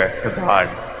prayer to God.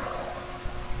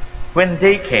 When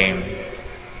day came,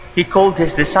 he called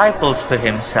his disciples to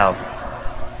himself,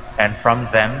 and from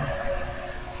them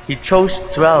he chose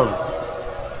 12,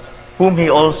 whom he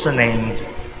also named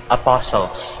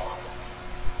apostles.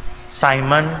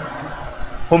 Simon,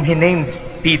 whom he named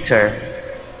Peter,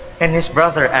 and his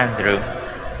brother Andrew,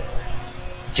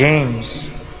 James,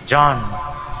 John,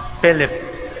 Philip,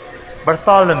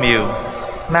 Bartholomew,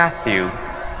 Matthew,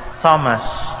 Thomas,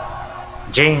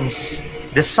 James,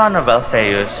 the son of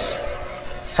Alphaeus,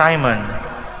 Simon,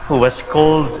 who was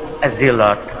called a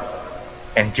zealot,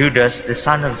 and Judas, the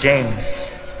son of James,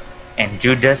 and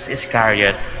Judas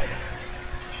Iscariot,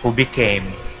 who became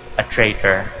a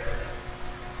traitor.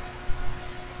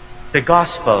 The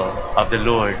Gospel of the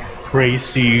Lord.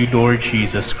 Praise to you, Lord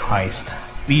Jesus Christ.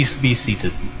 Please be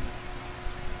seated.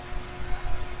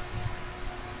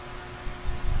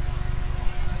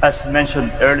 As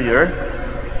mentioned earlier,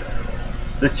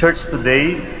 the church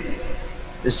today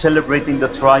is celebrating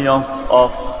the triumph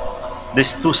of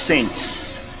these two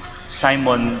saints,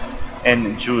 Simon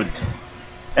and Jude.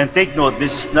 And take note,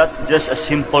 this is not just a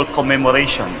simple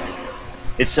commemoration.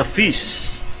 It's a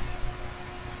feast.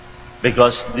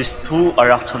 Because these two are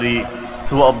actually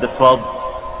two of the 12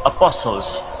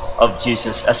 apostles of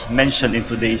Jesus as mentioned in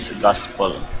today's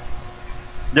gospel.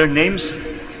 Their names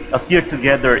appear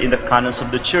together in the canons of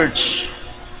the church.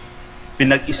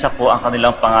 Pinag-isa po ang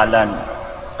kanilang pangalan.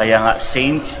 Kaya nga,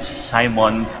 Saints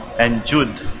Simon and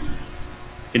Jude.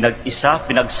 Pinag-isa,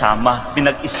 pinagsama,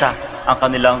 pinag-isa ang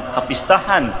kanilang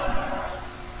kapistahan.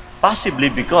 Possibly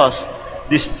because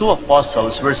these two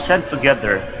apostles were sent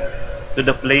together to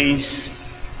the place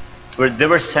where they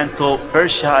were sent to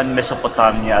Persia and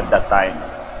Mesopotamia at that time.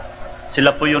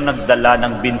 Sila po yung nagdala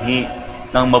ng binhi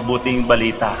ng mabuting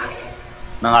balita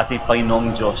ng ating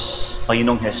Panginoong Diyos,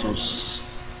 Panginoong Jesus.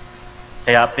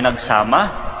 Kaya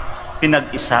pinagsama,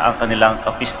 pinag-isa ang kanilang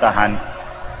kapistahan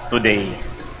today.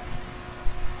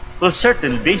 Well,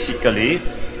 basically,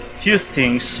 few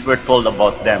things were told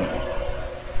about them.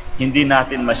 Hindi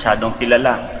natin masyadong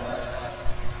kilala.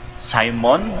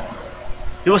 Simon,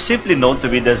 he was simply known to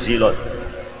be the zealot.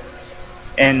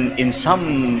 And in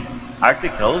some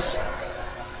articles,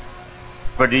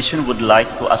 tradition would like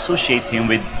to associate him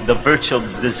with the virtue of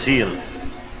the zeal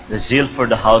for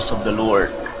the house of the Lord.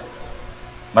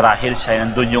 Marahil siya,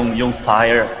 nandun yung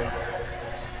fire,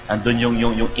 nandun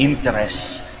yung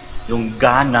interest, yung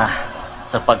gana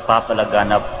sa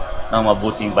pagpapalaganap ng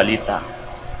mabuting balita.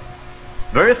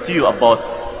 Very few about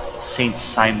Saint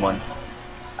Simon.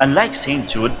 Unlike Saint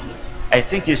Jude, I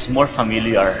think he's more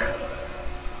familiar.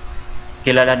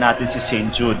 Kilala natin si Saint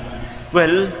Jude.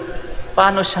 Well,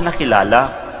 paano siya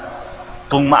nakilala?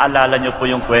 Kung maalala niyo po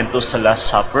yung kwento sa Last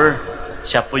Supper,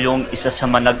 siya po yung isa sa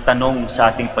managtanong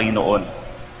sa ating Panginoon.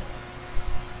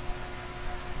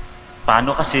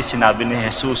 Paano kasi sinabi ni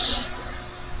Jesus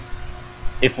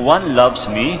If one loves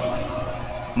me,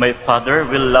 my Father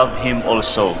will love him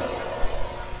also.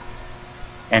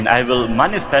 And I will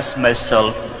manifest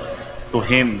myself to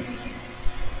him.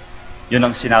 Yun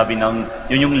ang sinabi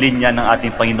yun yung linya ng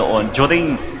ating Panginoon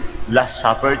during Last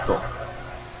Supper to.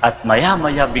 At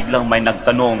maya-maya biglang may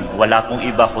nagtanong, wala pong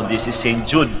iba kundi si Saint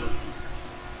Jude.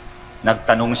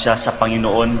 Nagtanong siya sa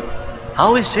Panginoon,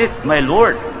 "How is it, my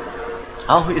Lord?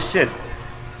 How is it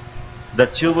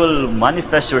that you will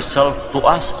manifest yourself to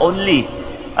us only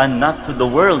and not to the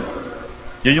world?"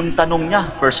 Yun yung tanong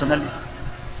niya personally.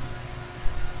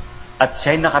 At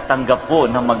siya'y nakatanggap po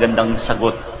ng magandang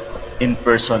sagot in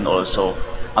person also.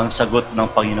 Ang sagot ng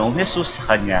Panginoong Jesus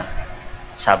sa kanya,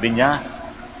 sabi niya,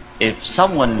 "If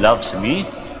someone loves me,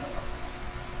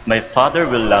 my Father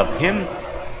will love him,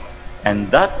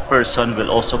 and that person will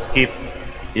also keep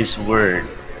his word."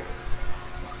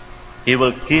 He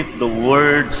will keep the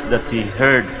words that he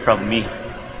heard from me.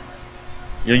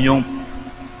 Yun yung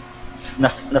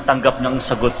natanggap ng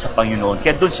sagot sa Panginoon.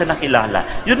 Kaya doon siya nakilala.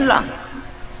 Yun lang.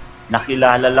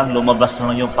 Nakilala lang, lumabas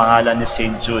na lang yung pangalan ni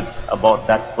Saint Jude about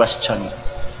that question.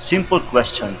 Simple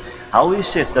question. How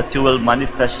is it that you will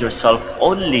manifest yourself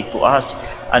only to us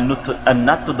and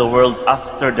not to the world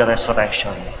after the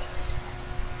resurrection?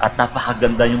 At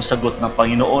napakaganda yung sagot ng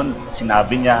Panginoon.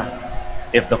 Sinabi niya,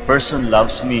 "If the person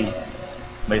loves me,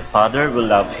 my Father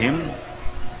will love him,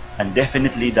 and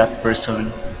definitely that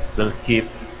person will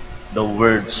keep the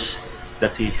words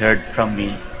that he heard from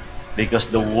me,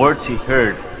 because the words he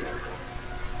heard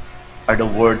are the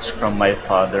words from my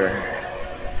Father."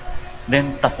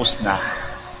 Then tapos na.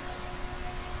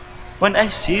 When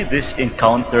I see this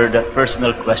encounter, that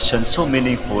personal question, so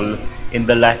meaningful in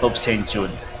the life of Saint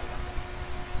Jude,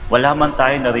 wala man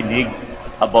tayo narinig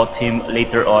about him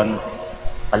later on,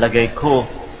 palagay ko,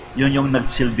 yun yung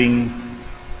nagsilbing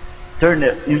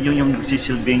yung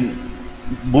nagsisilbing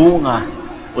bunga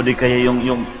o di kaya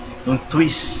yung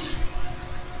twist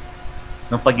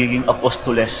ng pagiging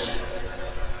apostoles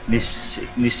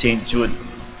ni Saint Jude.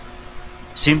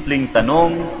 Simpleng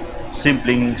tanong,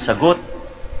 simpleng sagot,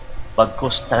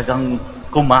 pagkos talagang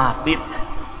kumapit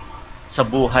sa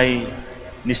buhay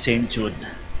ni Saint Jude.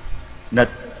 Na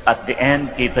at the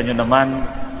end, kita nyo naman,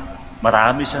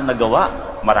 marami silang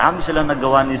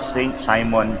nagawa ni Saint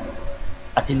Simon.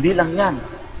 At hindi lang yan,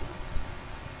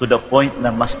 to the point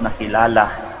na mas nakilala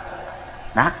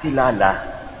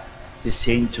si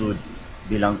Saint Jude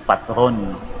bilang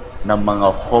patron ng mga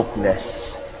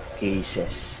hopeless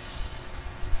cases.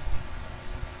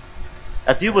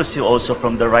 At you will see also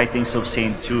from the writings of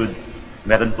Saint Jude,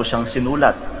 meron po siyang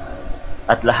sinulat.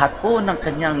 At lahat po ng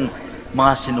kanyang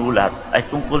mga sinulat ay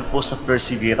tungkol po sa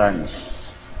perseverance,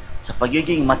 sa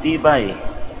pagiging matibay,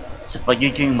 sa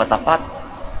pagiging matapat,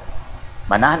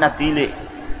 mananatili.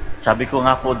 Sabi ko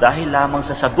nga po, dahil lamang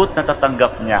sa sagot na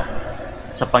tatanggap niya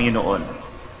sa Panginoon,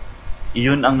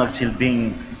 iyon ang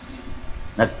nagsilbing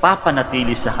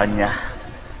nagpapanatili sa Kanya,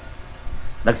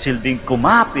 nagsilbing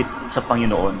kumapit sa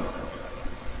Panginoon,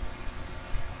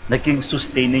 naging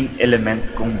sustaining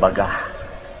element kumbaga.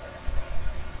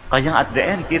 Kaya at the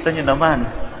end, kita nyo naman,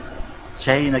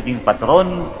 siya ay naging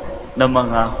patron ng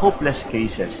mga hopeless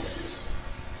cases.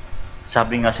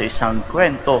 Sabi nga sa isang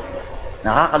kwento,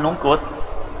 nakakalungkot,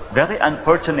 very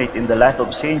unfortunate in the life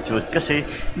of Saint Jude kasi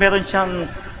meron siyang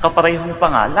kaparehong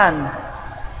pangalan,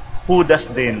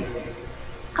 Judas din.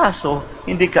 Kaso,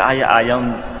 hindi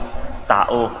kaaya-ayang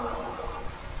tao.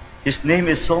 His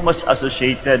name is so much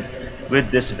associated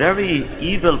with this very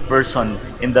evil person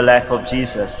in the life of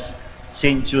Jesus,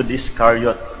 Saint Jude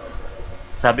Iscariot.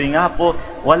 Sabi nga po,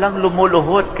 walang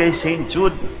lumuluhod kay Saint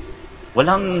Jude.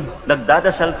 Walang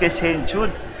nagdadasal kay Saint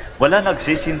Jude. Wala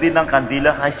nagsisindi ng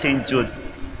kandila kay Saint Jude.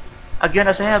 Again,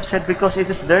 as I have said, because it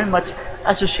is very much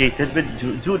associated with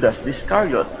Judas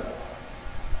Iscariot.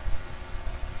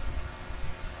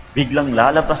 Biglang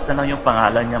lalabas na lang yung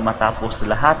pangalan niya matapos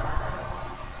lahat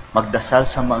magdasal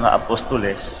sa mga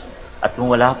apostoles. At kung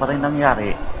wala pa rin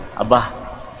nangyari, aba,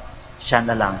 siya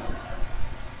na lang.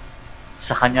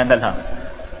 Sa kanya na lang.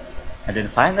 And then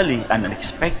finally, and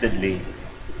unexpectedly,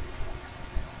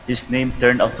 his name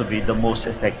turned out to be the most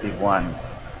effective one.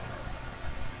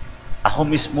 Ako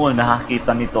mismo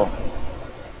nakakita nito.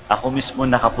 Ako mismo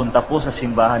nakapunta po sa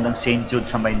simbahan ng St. Jude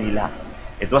sa Manila.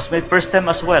 It was my first time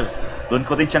as well. Doon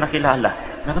ko rin siya nakilala.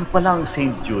 Meron palang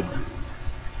St. Jude.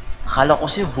 Akala ko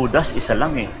si Judas, isa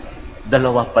lang eh.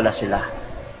 Dalawa pala sila.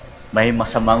 May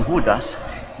masamang Judas,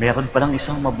 meron palang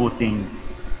isang mabuting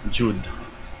Jude.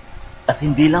 At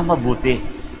hindi lang mabuti,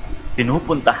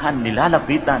 pinupuntahan,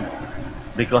 nilalapitan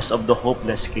because of the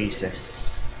hopeless cases.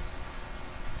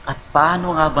 At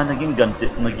paano nga ba naging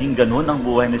ganun ang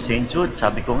buhay ni Saint Jude?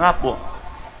 Sabi ko nga po,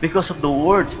 because of the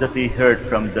words that he heard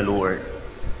from the Lord.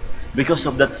 Because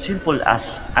of that simple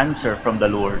answer from the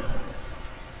Lord.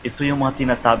 Ito yung mga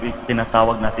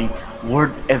tinatawag nating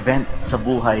word event sa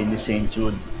buhay ni Saint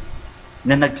Jude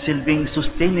na nagsilbing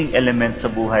sustaining element sa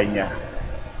buhay niya.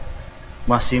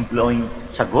 Mga simpleng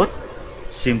sagot,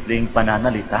 simpleng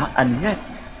pananalita, and yet,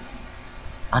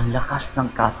 ang lakas ng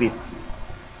kapit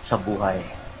sa buhay.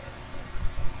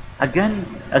 Again,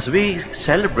 as we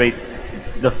celebrate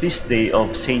the feast day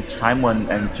of Saint Simon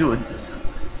and Jude,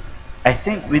 I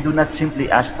think we do not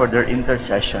simply ask for their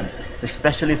intercession,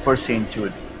 especially for Saint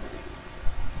Jude.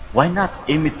 Why not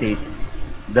imitate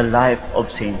the life of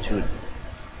Saint Jude?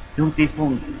 Yung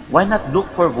tipong, why not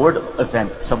look for word event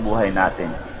sa buhay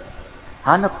natin?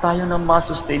 Hanap tayo ng mga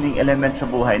sustaining elements sa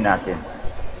buhay natin,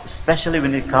 especially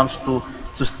when it comes to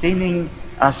sustaining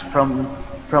us from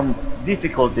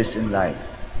difficulties in life.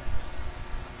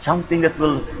 Something that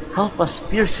will help us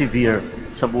persevere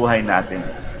sa buhay natin.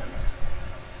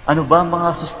 Ano ba ang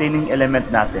mga sustaining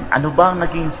element natin? Ano ba ang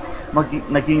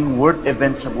naging word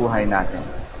event sa buhay natin?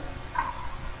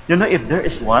 You know, if there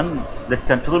is one that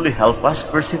can truly help us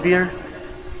persevere,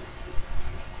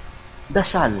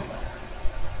 dasal.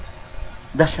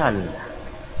 Dasal.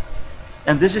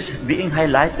 And this is being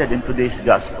highlighted in today's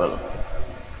gospel.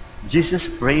 Jesus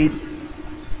prayed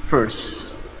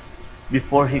first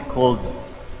before he called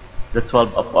the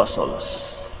 12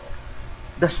 apostles.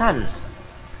 Dasal.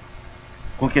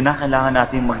 Kung kinakailangan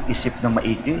natin mag-isip ng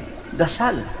maigi,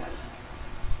 dasal.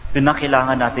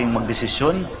 Kinakailangan natin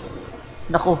magdesisyon,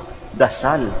 nako,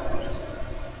 dasal.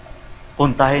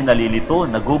 Kung tayo nalilito,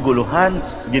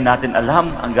 naguguluhan, hindi natin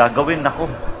alam ang gagawin,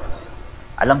 nako.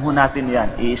 Alam ho natin yan,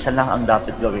 iisa lang ang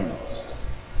dapat gawin.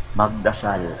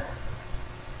 Magdasal.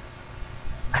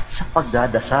 At sa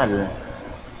pagdadasal,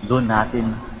 doon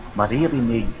natin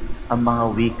maririnig ang mga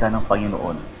wika ng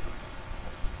Panginoon.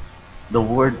 The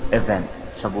word event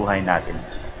sa buhay natin.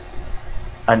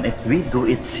 And if we do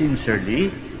it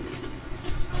sincerely,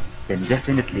 then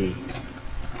definitely,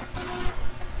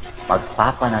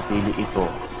 magpapanatili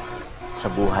ito sa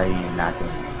buhay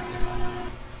natin.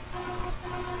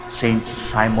 Saints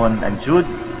Simon and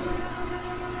Jude,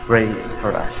 pray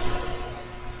for us.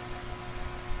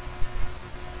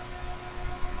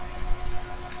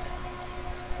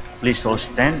 Please all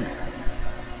stand.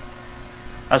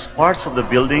 As parts of the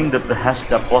building that has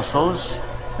the apostles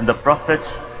and the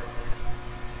prophets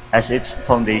as its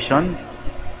foundation,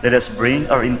 let us bring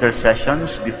our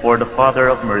intercessions before the Father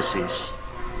of mercies.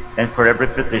 And for every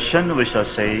petition we shall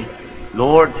say,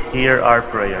 Lord, hear our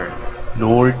prayer.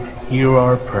 Lord, hear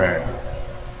our prayer.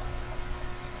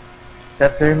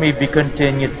 That there may be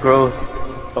continued growth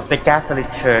of the Catholic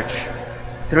Church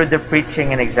through the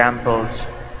preaching and examples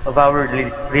of our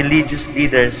religious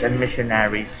leaders and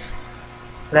missionaries.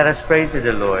 Let us pray to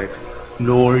the Lord.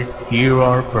 Lord, hear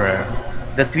our prayer.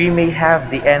 That we may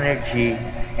have the energy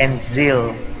and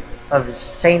zeal of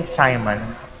Saint Simon,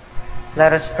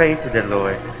 let us pray to the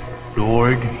Lord.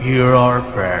 Lord, hear our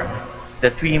prayer.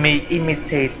 That we may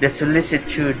imitate the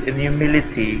solicitude and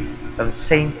humility of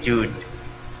Saint Jude,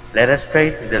 let us pray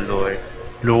to the Lord.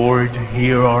 Lord,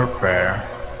 hear our prayer.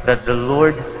 That the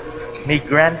Lord may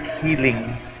grant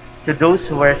healing to those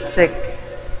who are sick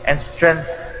and strength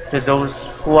to those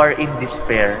who are in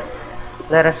despair.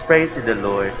 Let us pray to the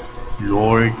Lord.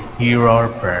 Lord, hear our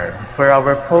prayer. For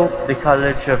our Pope, the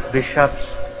College of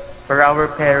Bishops, for our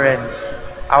parents,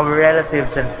 our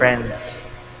relatives and friends,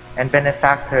 and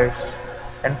benefactors,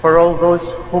 and for all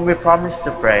those whom we promise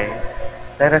to pray,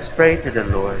 let us pray to the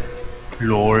Lord.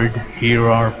 Lord, hear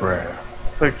our prayer.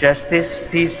 For justice,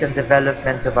 peace, and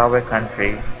development of our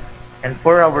country, and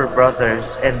for our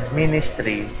brothers and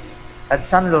ministry at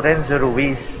San Lorenzo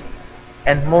Ruiz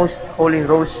and Most Holy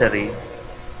Rosary,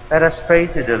 let us pray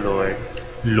to the Lord.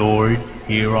 Lord,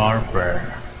 hear our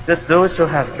prayer. That those who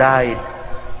have died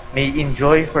may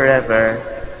enjoy forever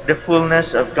the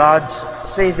fullness of God's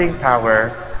saving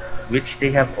power, which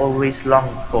they have always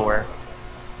longed for.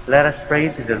 Let us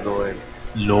pray to the Lord.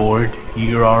 Lord,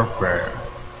 hear our prayer.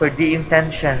 For the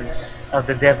intentions of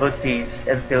the devotees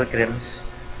and pilgrims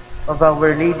of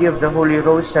Our Lady of the Holy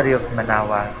Rosary of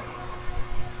Manaoag,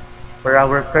 for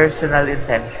our personal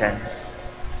intentions,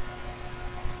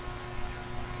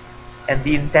 and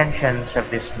the intentions of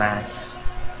this Mass,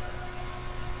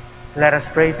 let us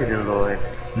pray to the Lord.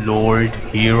 Lord,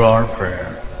 hear our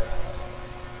prayer.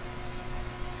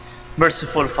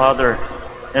 Merciful Father,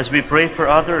 as we pray for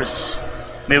others,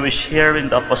 may we share in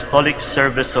the apostolic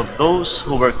service of those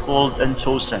who were called and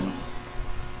chosen.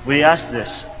 We ask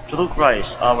this through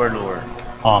Christ our Lord.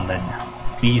 Amen.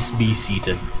 Please be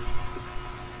seated.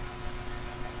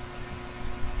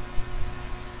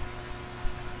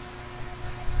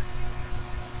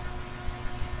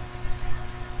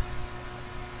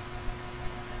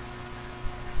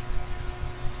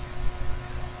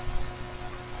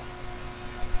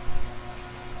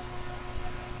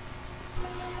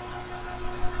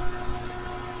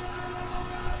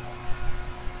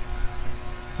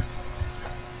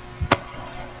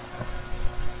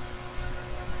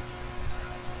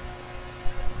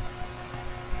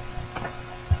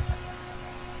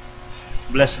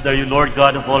 Blessed are you, Lord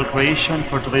God of all creation,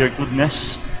 for through your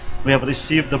goodness we have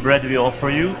received the bread we offer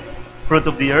you, fruit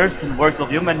of the earth and work of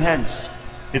human hands.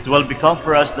 It will become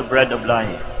for us the bread of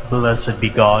life. Blessed be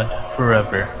God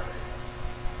forever.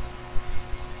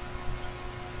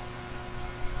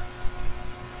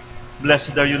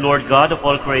 Blessed are you, Lord God of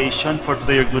all creation, for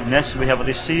through your goodness we have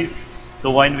received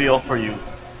the wine we offer you,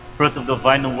 fruit of the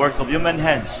vine and work of human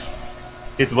hands.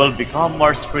 It will become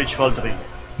our spiritual drink.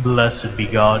 Blessed be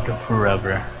God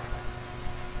forever.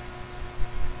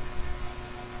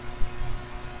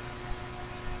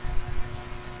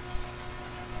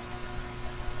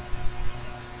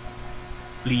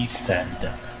 Please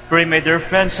stand. Pray, my dear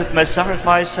friends, that my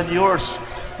sacrifice and yours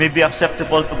may be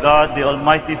acceptable to God, the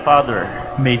Almighty Father.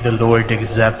 May the Lord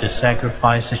accept the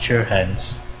sacrifice at your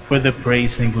hands, for the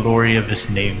praise and glory of his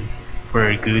name, for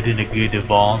our good and the good of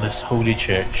all his holy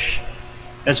church.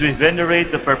 As we venerate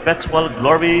the perpetual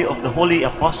glory of the holy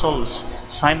apostles,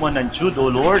 Simon and Jude, O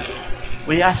Lord,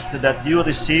 we ask that you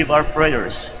receive our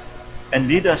prayers and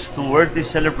lead us to worthy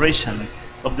celebration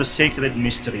of the sacred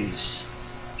mysteries.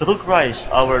 Through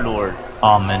Christ our Lord.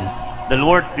 Amen. The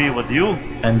Lord be with you.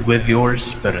 And with your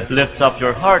spirit. Lift up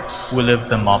your hearts. We lift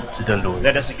them up to the Lord.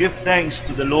 Let us give thanks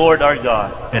to the Lord our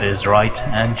God. It is right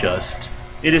and just.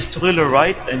 It is truly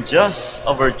right and just,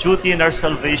 our duty and our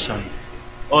salvation,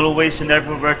 always and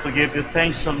everywhere to give you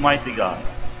thanks, Almighty God.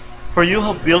 For you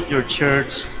have built your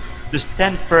church to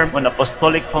stand firm on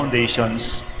apostolic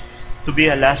foundations, to be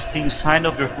a lasting sign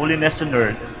of your holiness on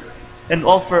earth, and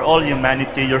offer all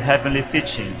humanity your heavenly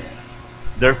teaching.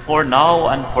 Therefore now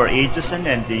and for ages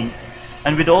unending,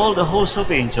 and with all the hosts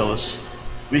of angels,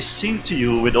 we sing to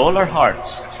you with all our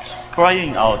hearts,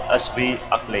 crying out as we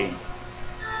acclaim.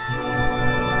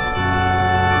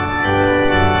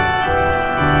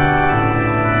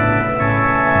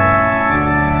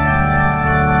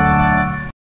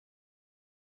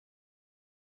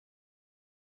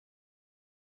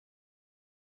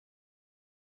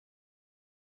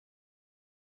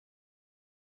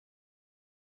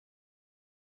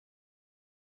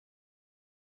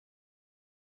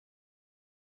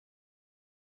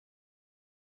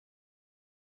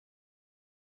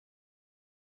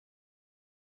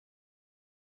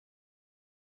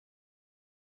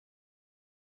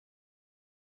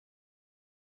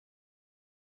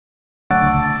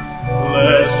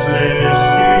 Blessed is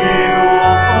he who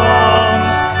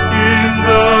comes in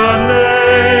the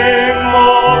name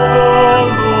of the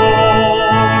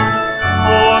Lord.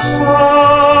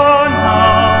 Hosanna,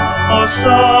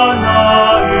 Hosanna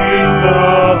in the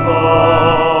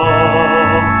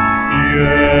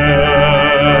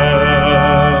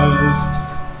highest.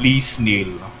 Please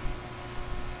kneel.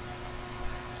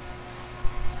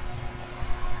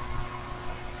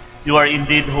 You are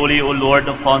indeed holy, O Lord,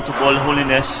 the fount of all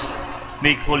holiness.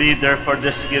 Make holy, therefore,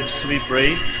 these gifts, we pray,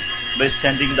 by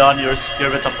sending down your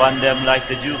Spirit upon them like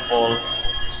the dewfall,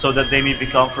 so that they may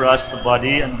become for us the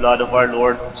body and blood of our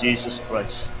Lord Jesus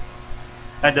Christ.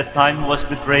 At the time he was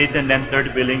betrayed and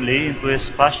entered willingly into his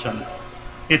passion,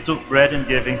 he took bread and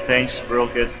giving thanks,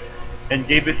 broke it, and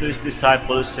gave it to his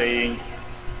disciples, saying,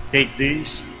 Take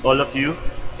this, all of you,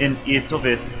 and eat of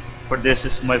it, for this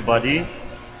is my body,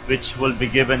 which will be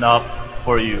given up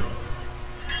for you.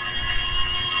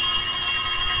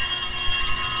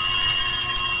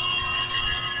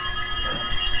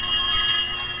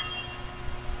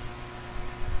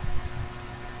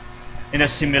 In a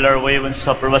similar way, when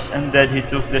supper was ended, he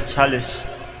took the chalice,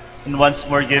 and once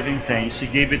more giving thanks, he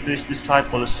gave it to his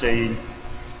disciples, saying,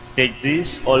 Take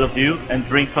this, all of you, and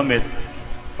drink from it,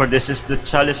 for this is the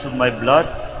chalice of my blood,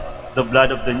 the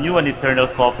blood of the new and eternal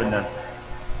covenant,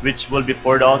 which will be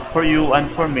poured out for you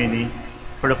and for many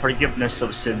for the forgiveness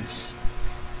of sins.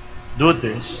 Do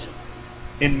this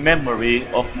in memory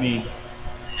of me.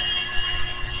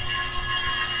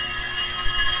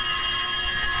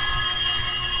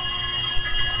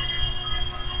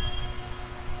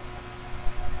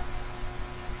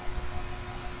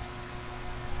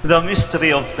 The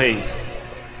mystery of faith.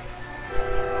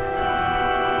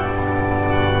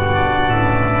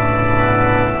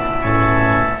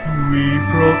 We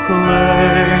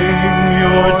proclaim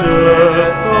your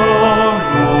death, O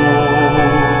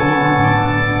Lord,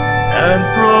 and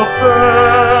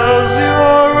profess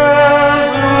your resurrection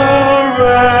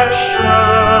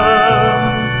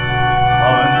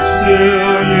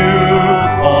until you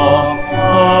come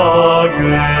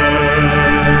again.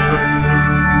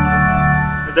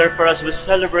 Therefore, as we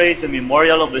celebrate the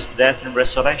memorial of his death and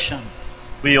resurrection,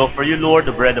 we offer you, Lord,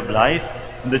 the bread of life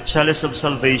and the chalice of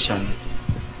salvation,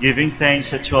 giving thanks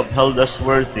that you have held us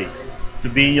worthy to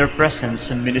be in your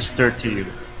presence and minister to you.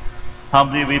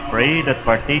 Humbly we pray that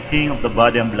partaking of the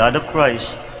body and blood of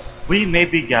Christ, we may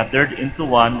be gathered into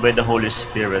one by the Holy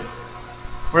Spirit.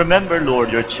 Remember,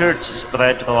 Lord, your church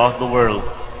spread throughout the world,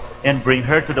 and bring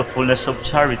her to the fullness of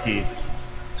charity,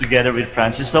 together with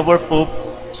Francis our Pope,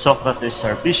 Socrates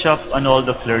our Bishop, and all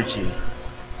the clergy.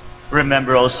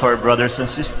 Remember also our brothers and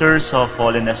sisters who have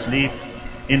fallen asleep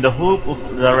in the hope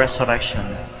of the resurrection,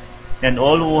 and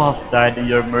all who have died in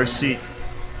your mercy.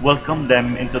 Welcome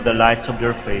them into the light of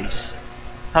your face.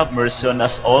 Have mercy on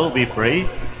us all, we pray,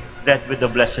 that with the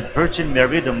Blessed Virgin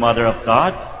Mary, the Mother of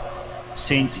God,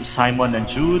 Saints Simon and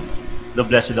Jude, the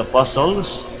blessed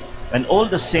apostles, and all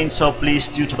the saints who have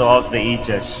pleased you throughout the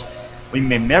ages, we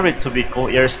may merit to be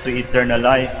co-heirs to eternal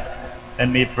life,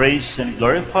 and may praise and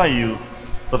glorify you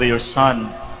through your Son,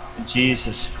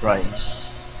 Jesus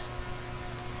Christ.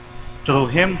 Through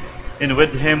him, and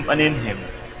with him, and in him,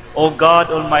 O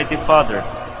God, Almighty Father,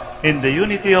 in the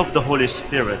unity of the Holy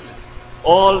Spirit,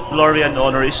 all glory and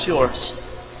honor is yours,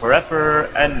 forever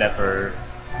and ever.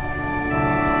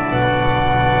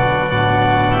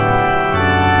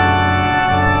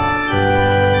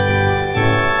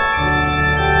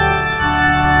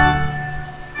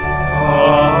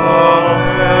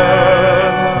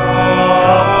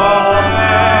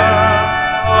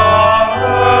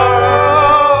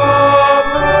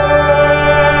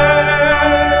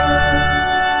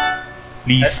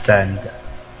 Please stand.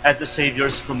 At the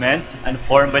Savior's command and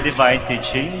formed by divine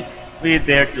teaching, we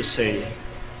dare to say,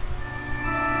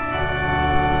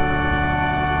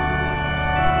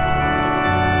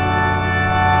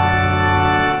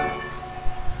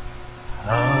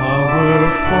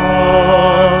 Our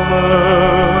Father,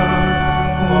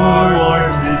 who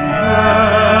art in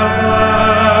heaven,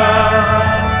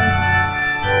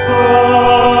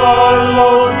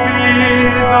 hallowed be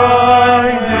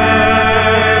thy name.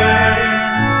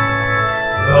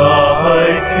 Thy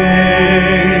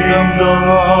kingdom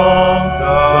come,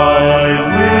 thy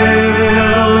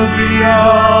will be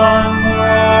done,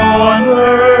 on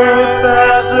earth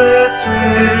as it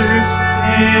is in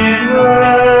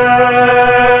heaven.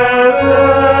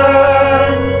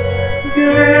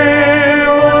 Give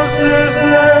us this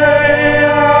day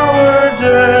our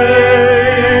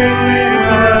daily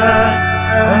bread,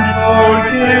 and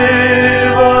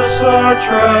forgive us our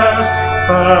trespasses,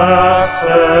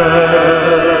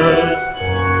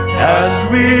 as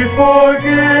we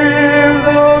forgive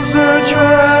those who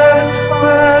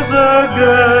trespass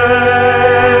against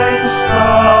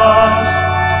us.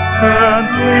 And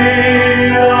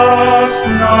lead us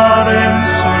not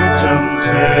into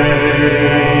temptation,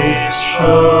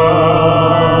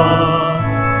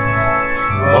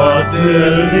 but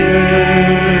deliver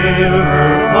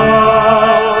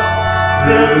us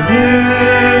from evil.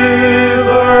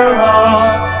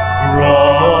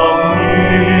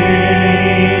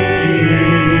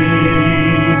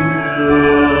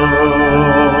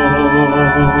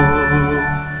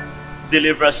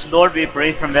 deliver us, Lord, we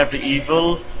pray, from every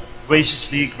evil.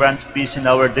 Graciously grant peace in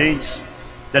our days,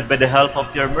 that by the help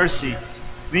of your mercy,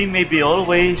 we may be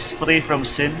always free from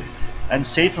sin and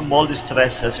safe from all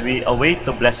distress, as we await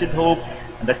the blessed hope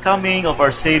and the coming of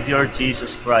our Savior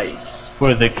Jesus Christ.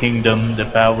 For the kingdom, the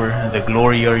power, and the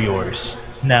glory are yours,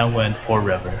 now and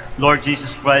forever. Lord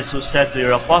Jesus Christ, who said to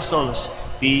your apostles,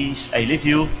 "Peace I leave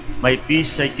you, my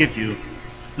peace I give you,"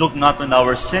 look not on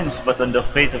our sins, but on the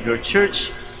faith of your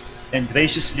church, and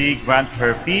graciously grant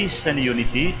her peace and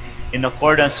unity in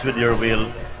accordance with your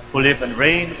will, who live and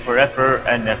reign forever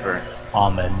and ever.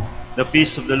 Amen. The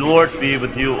peace of the Lord be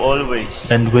with you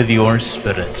always. And with your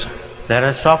spirit. Let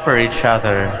us offer each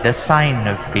other the sign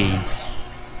of peace.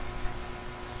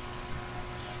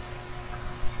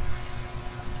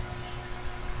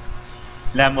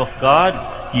 Lamb of God,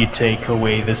 You take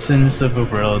away the sins of the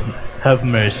world, have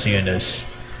mercy on us.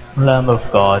 Lamb of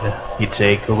God, you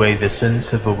take away the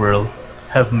sins of the world,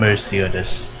 have mercy on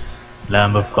us.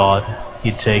 Lamb of God,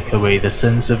 you take away the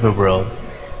sins of the world,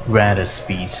 grant us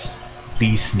peace.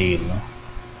 Please kneel.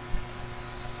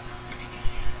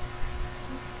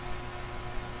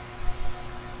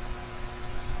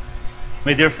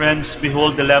 my dear friends,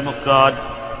 behold the Lamb of God.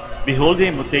 Behold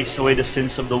him who takes away the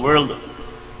sins of the world.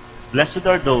 Blessed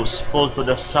are those called to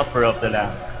the supper of the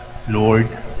Lamb. Lord,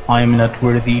 I am not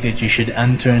worthy that you should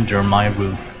enter under my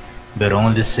roof, but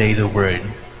only say the word,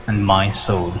 and my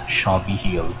soul shall be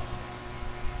healed.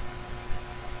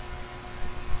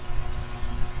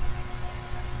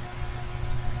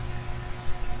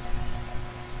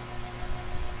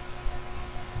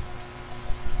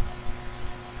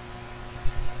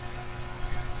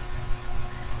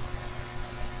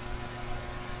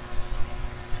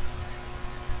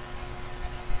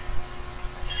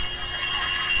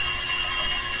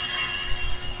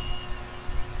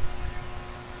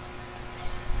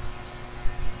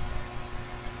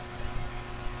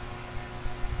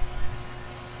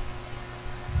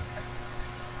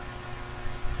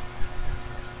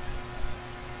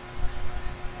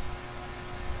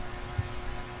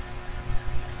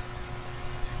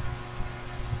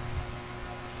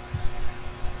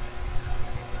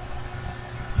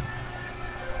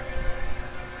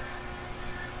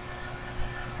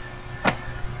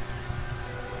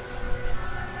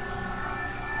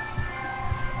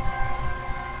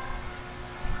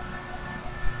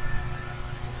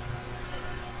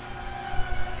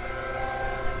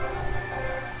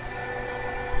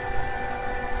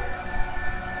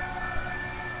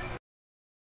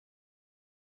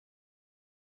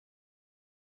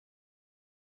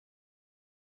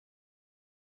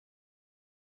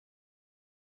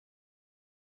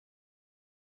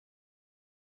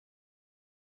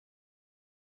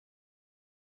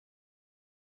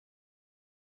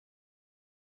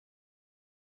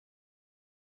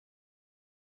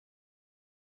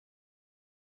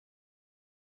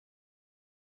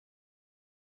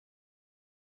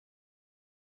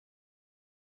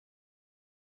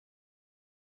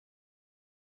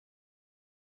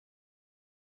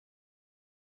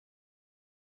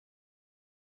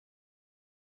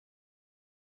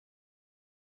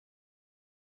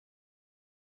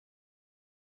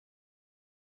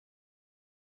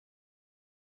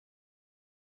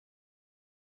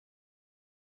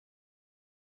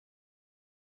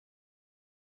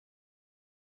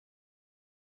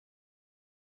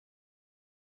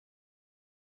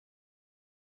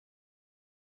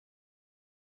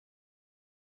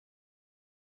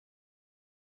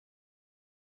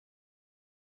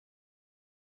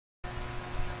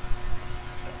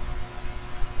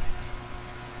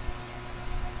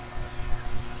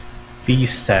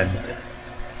 Please stand.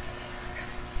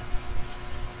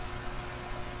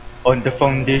 On the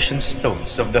foundation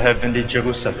stones of the heavenly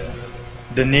Jerusalem,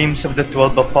 the names of the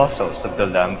 12 apostles of the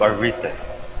Lamb are written.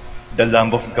 The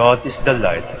Lamb of God is the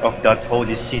light of that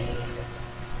holy city.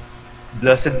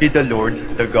 Blessed be the Lord,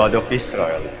 the God of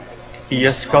Israel. He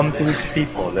has come to his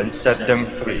people and set them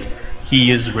free.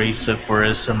 He has raised up for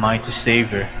us a mighty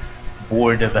Savior,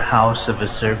 born of the house of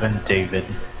his servant David.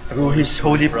 Through his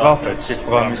holy prophets he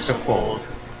promised of old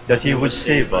that he would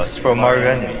save us from our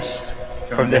enemies,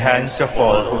 from the hands of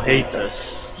all who hate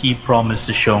us. He promised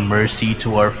to show mercy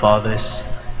to our fathers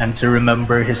and to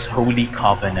remember his holy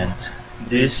covenant.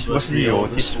 This was the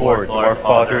oath he swore to our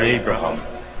father Abraham,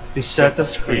 to set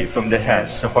us free from the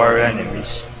hands of our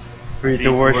enemies, free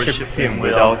to worship him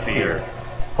without fear,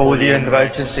 holy and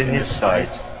righteous in his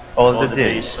sight all the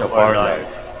days of our life.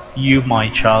 You, my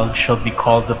child, shall be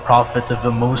called the prophet of the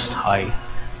Most High,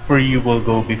 for you will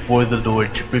go before the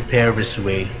Lord to prepare his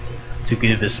way, to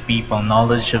give his people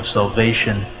knowledge of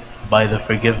salvation by the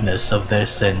forgiveness of their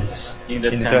sins. In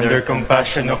the tender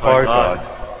compassion of our God,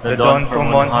 the dawn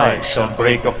from on high shall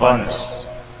break upon us,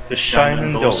 to shine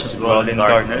on those who dwell in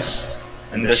darkness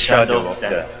and the shadow of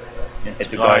death, and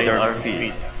to guide our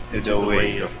feet to the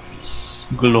way of peace.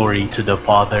 Glory to the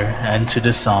Father, and to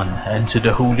the Son, and to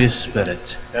the Holy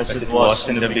Spirit. As it was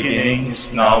in the beginning,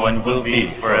 is now, and will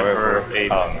be forever.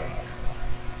 Amen.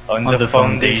 On the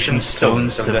foundation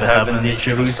stones of the heavenly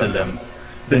Jerusalem,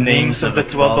 the names of the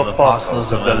 12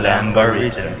 apostles of the Lamb are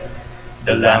written.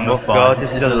 The Lamb of God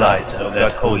is the light of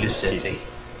that holy city.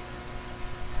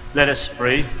 Let us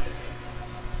pray.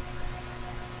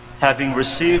 Having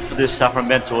received this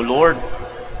sacrament, O Lord,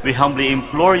 we humbly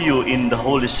implore you in the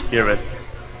Holy Spirit,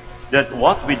 that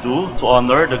what we do to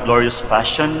honor the glorious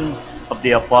passion of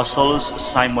the apostles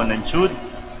Simon and Jude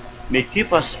may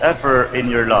keep us ever in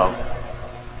your love.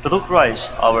 Through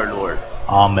Christ our Lord.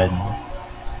 Amen.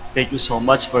 Thank you so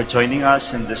much for joining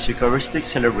us in this Eucharistic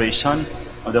celebration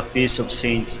of the Feast of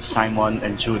Saints Simon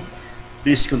and Jude.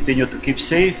 Please continue to keep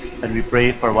safe, and we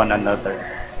pray for one another.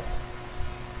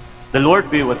 The Lord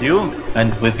be with you.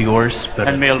 And with your spirit.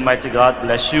 And may Almighty God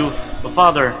bless you, the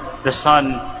Father, the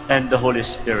Son, and the Holy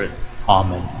Spirit.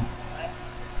 Amen.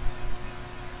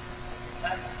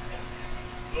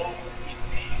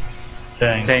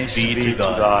 Thanks be to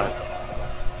God.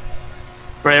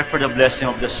 Prayer for the blessing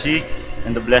of the sick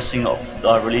and the blessing of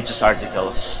the religious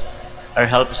articles. Our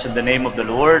help is in the name of the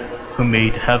Lord, who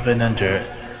made heaven and earth.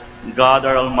 God,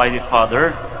 our Almighty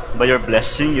Father, by your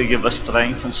blessing you give us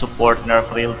strength and support in our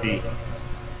frailty.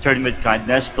 Turn with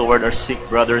kindness toward our sick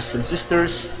brothers and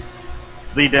sisters,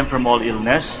 free them from all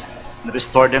illness, and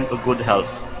restore them to good health,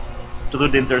 through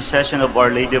the intercession of Our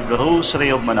Lady of the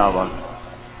Rosary of Manaoag,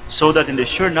 so that in the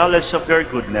sure knowledge of your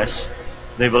goodness,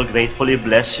 they will gratefully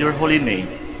bless your holy name.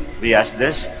 We ask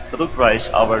this through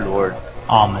Christ our Lord.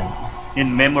 Amen.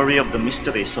 In memory of the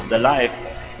mysteries of the life,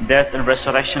 death, and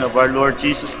resurrection of our Lord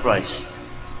Jesus Christ,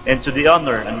 and to the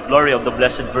honor and glory of the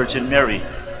Blessed Virgin Mary,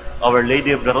 Our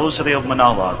Lady of the Rosary of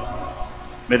Manaoag,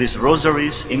 may these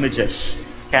rosaries,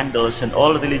 images, candles, and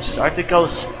all religious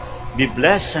articles be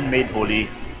blessed and made holy,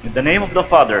 in the name of the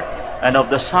Father, and of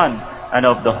the Son, and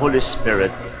of the Holy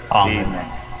Spirit. Amen.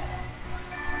 Amen.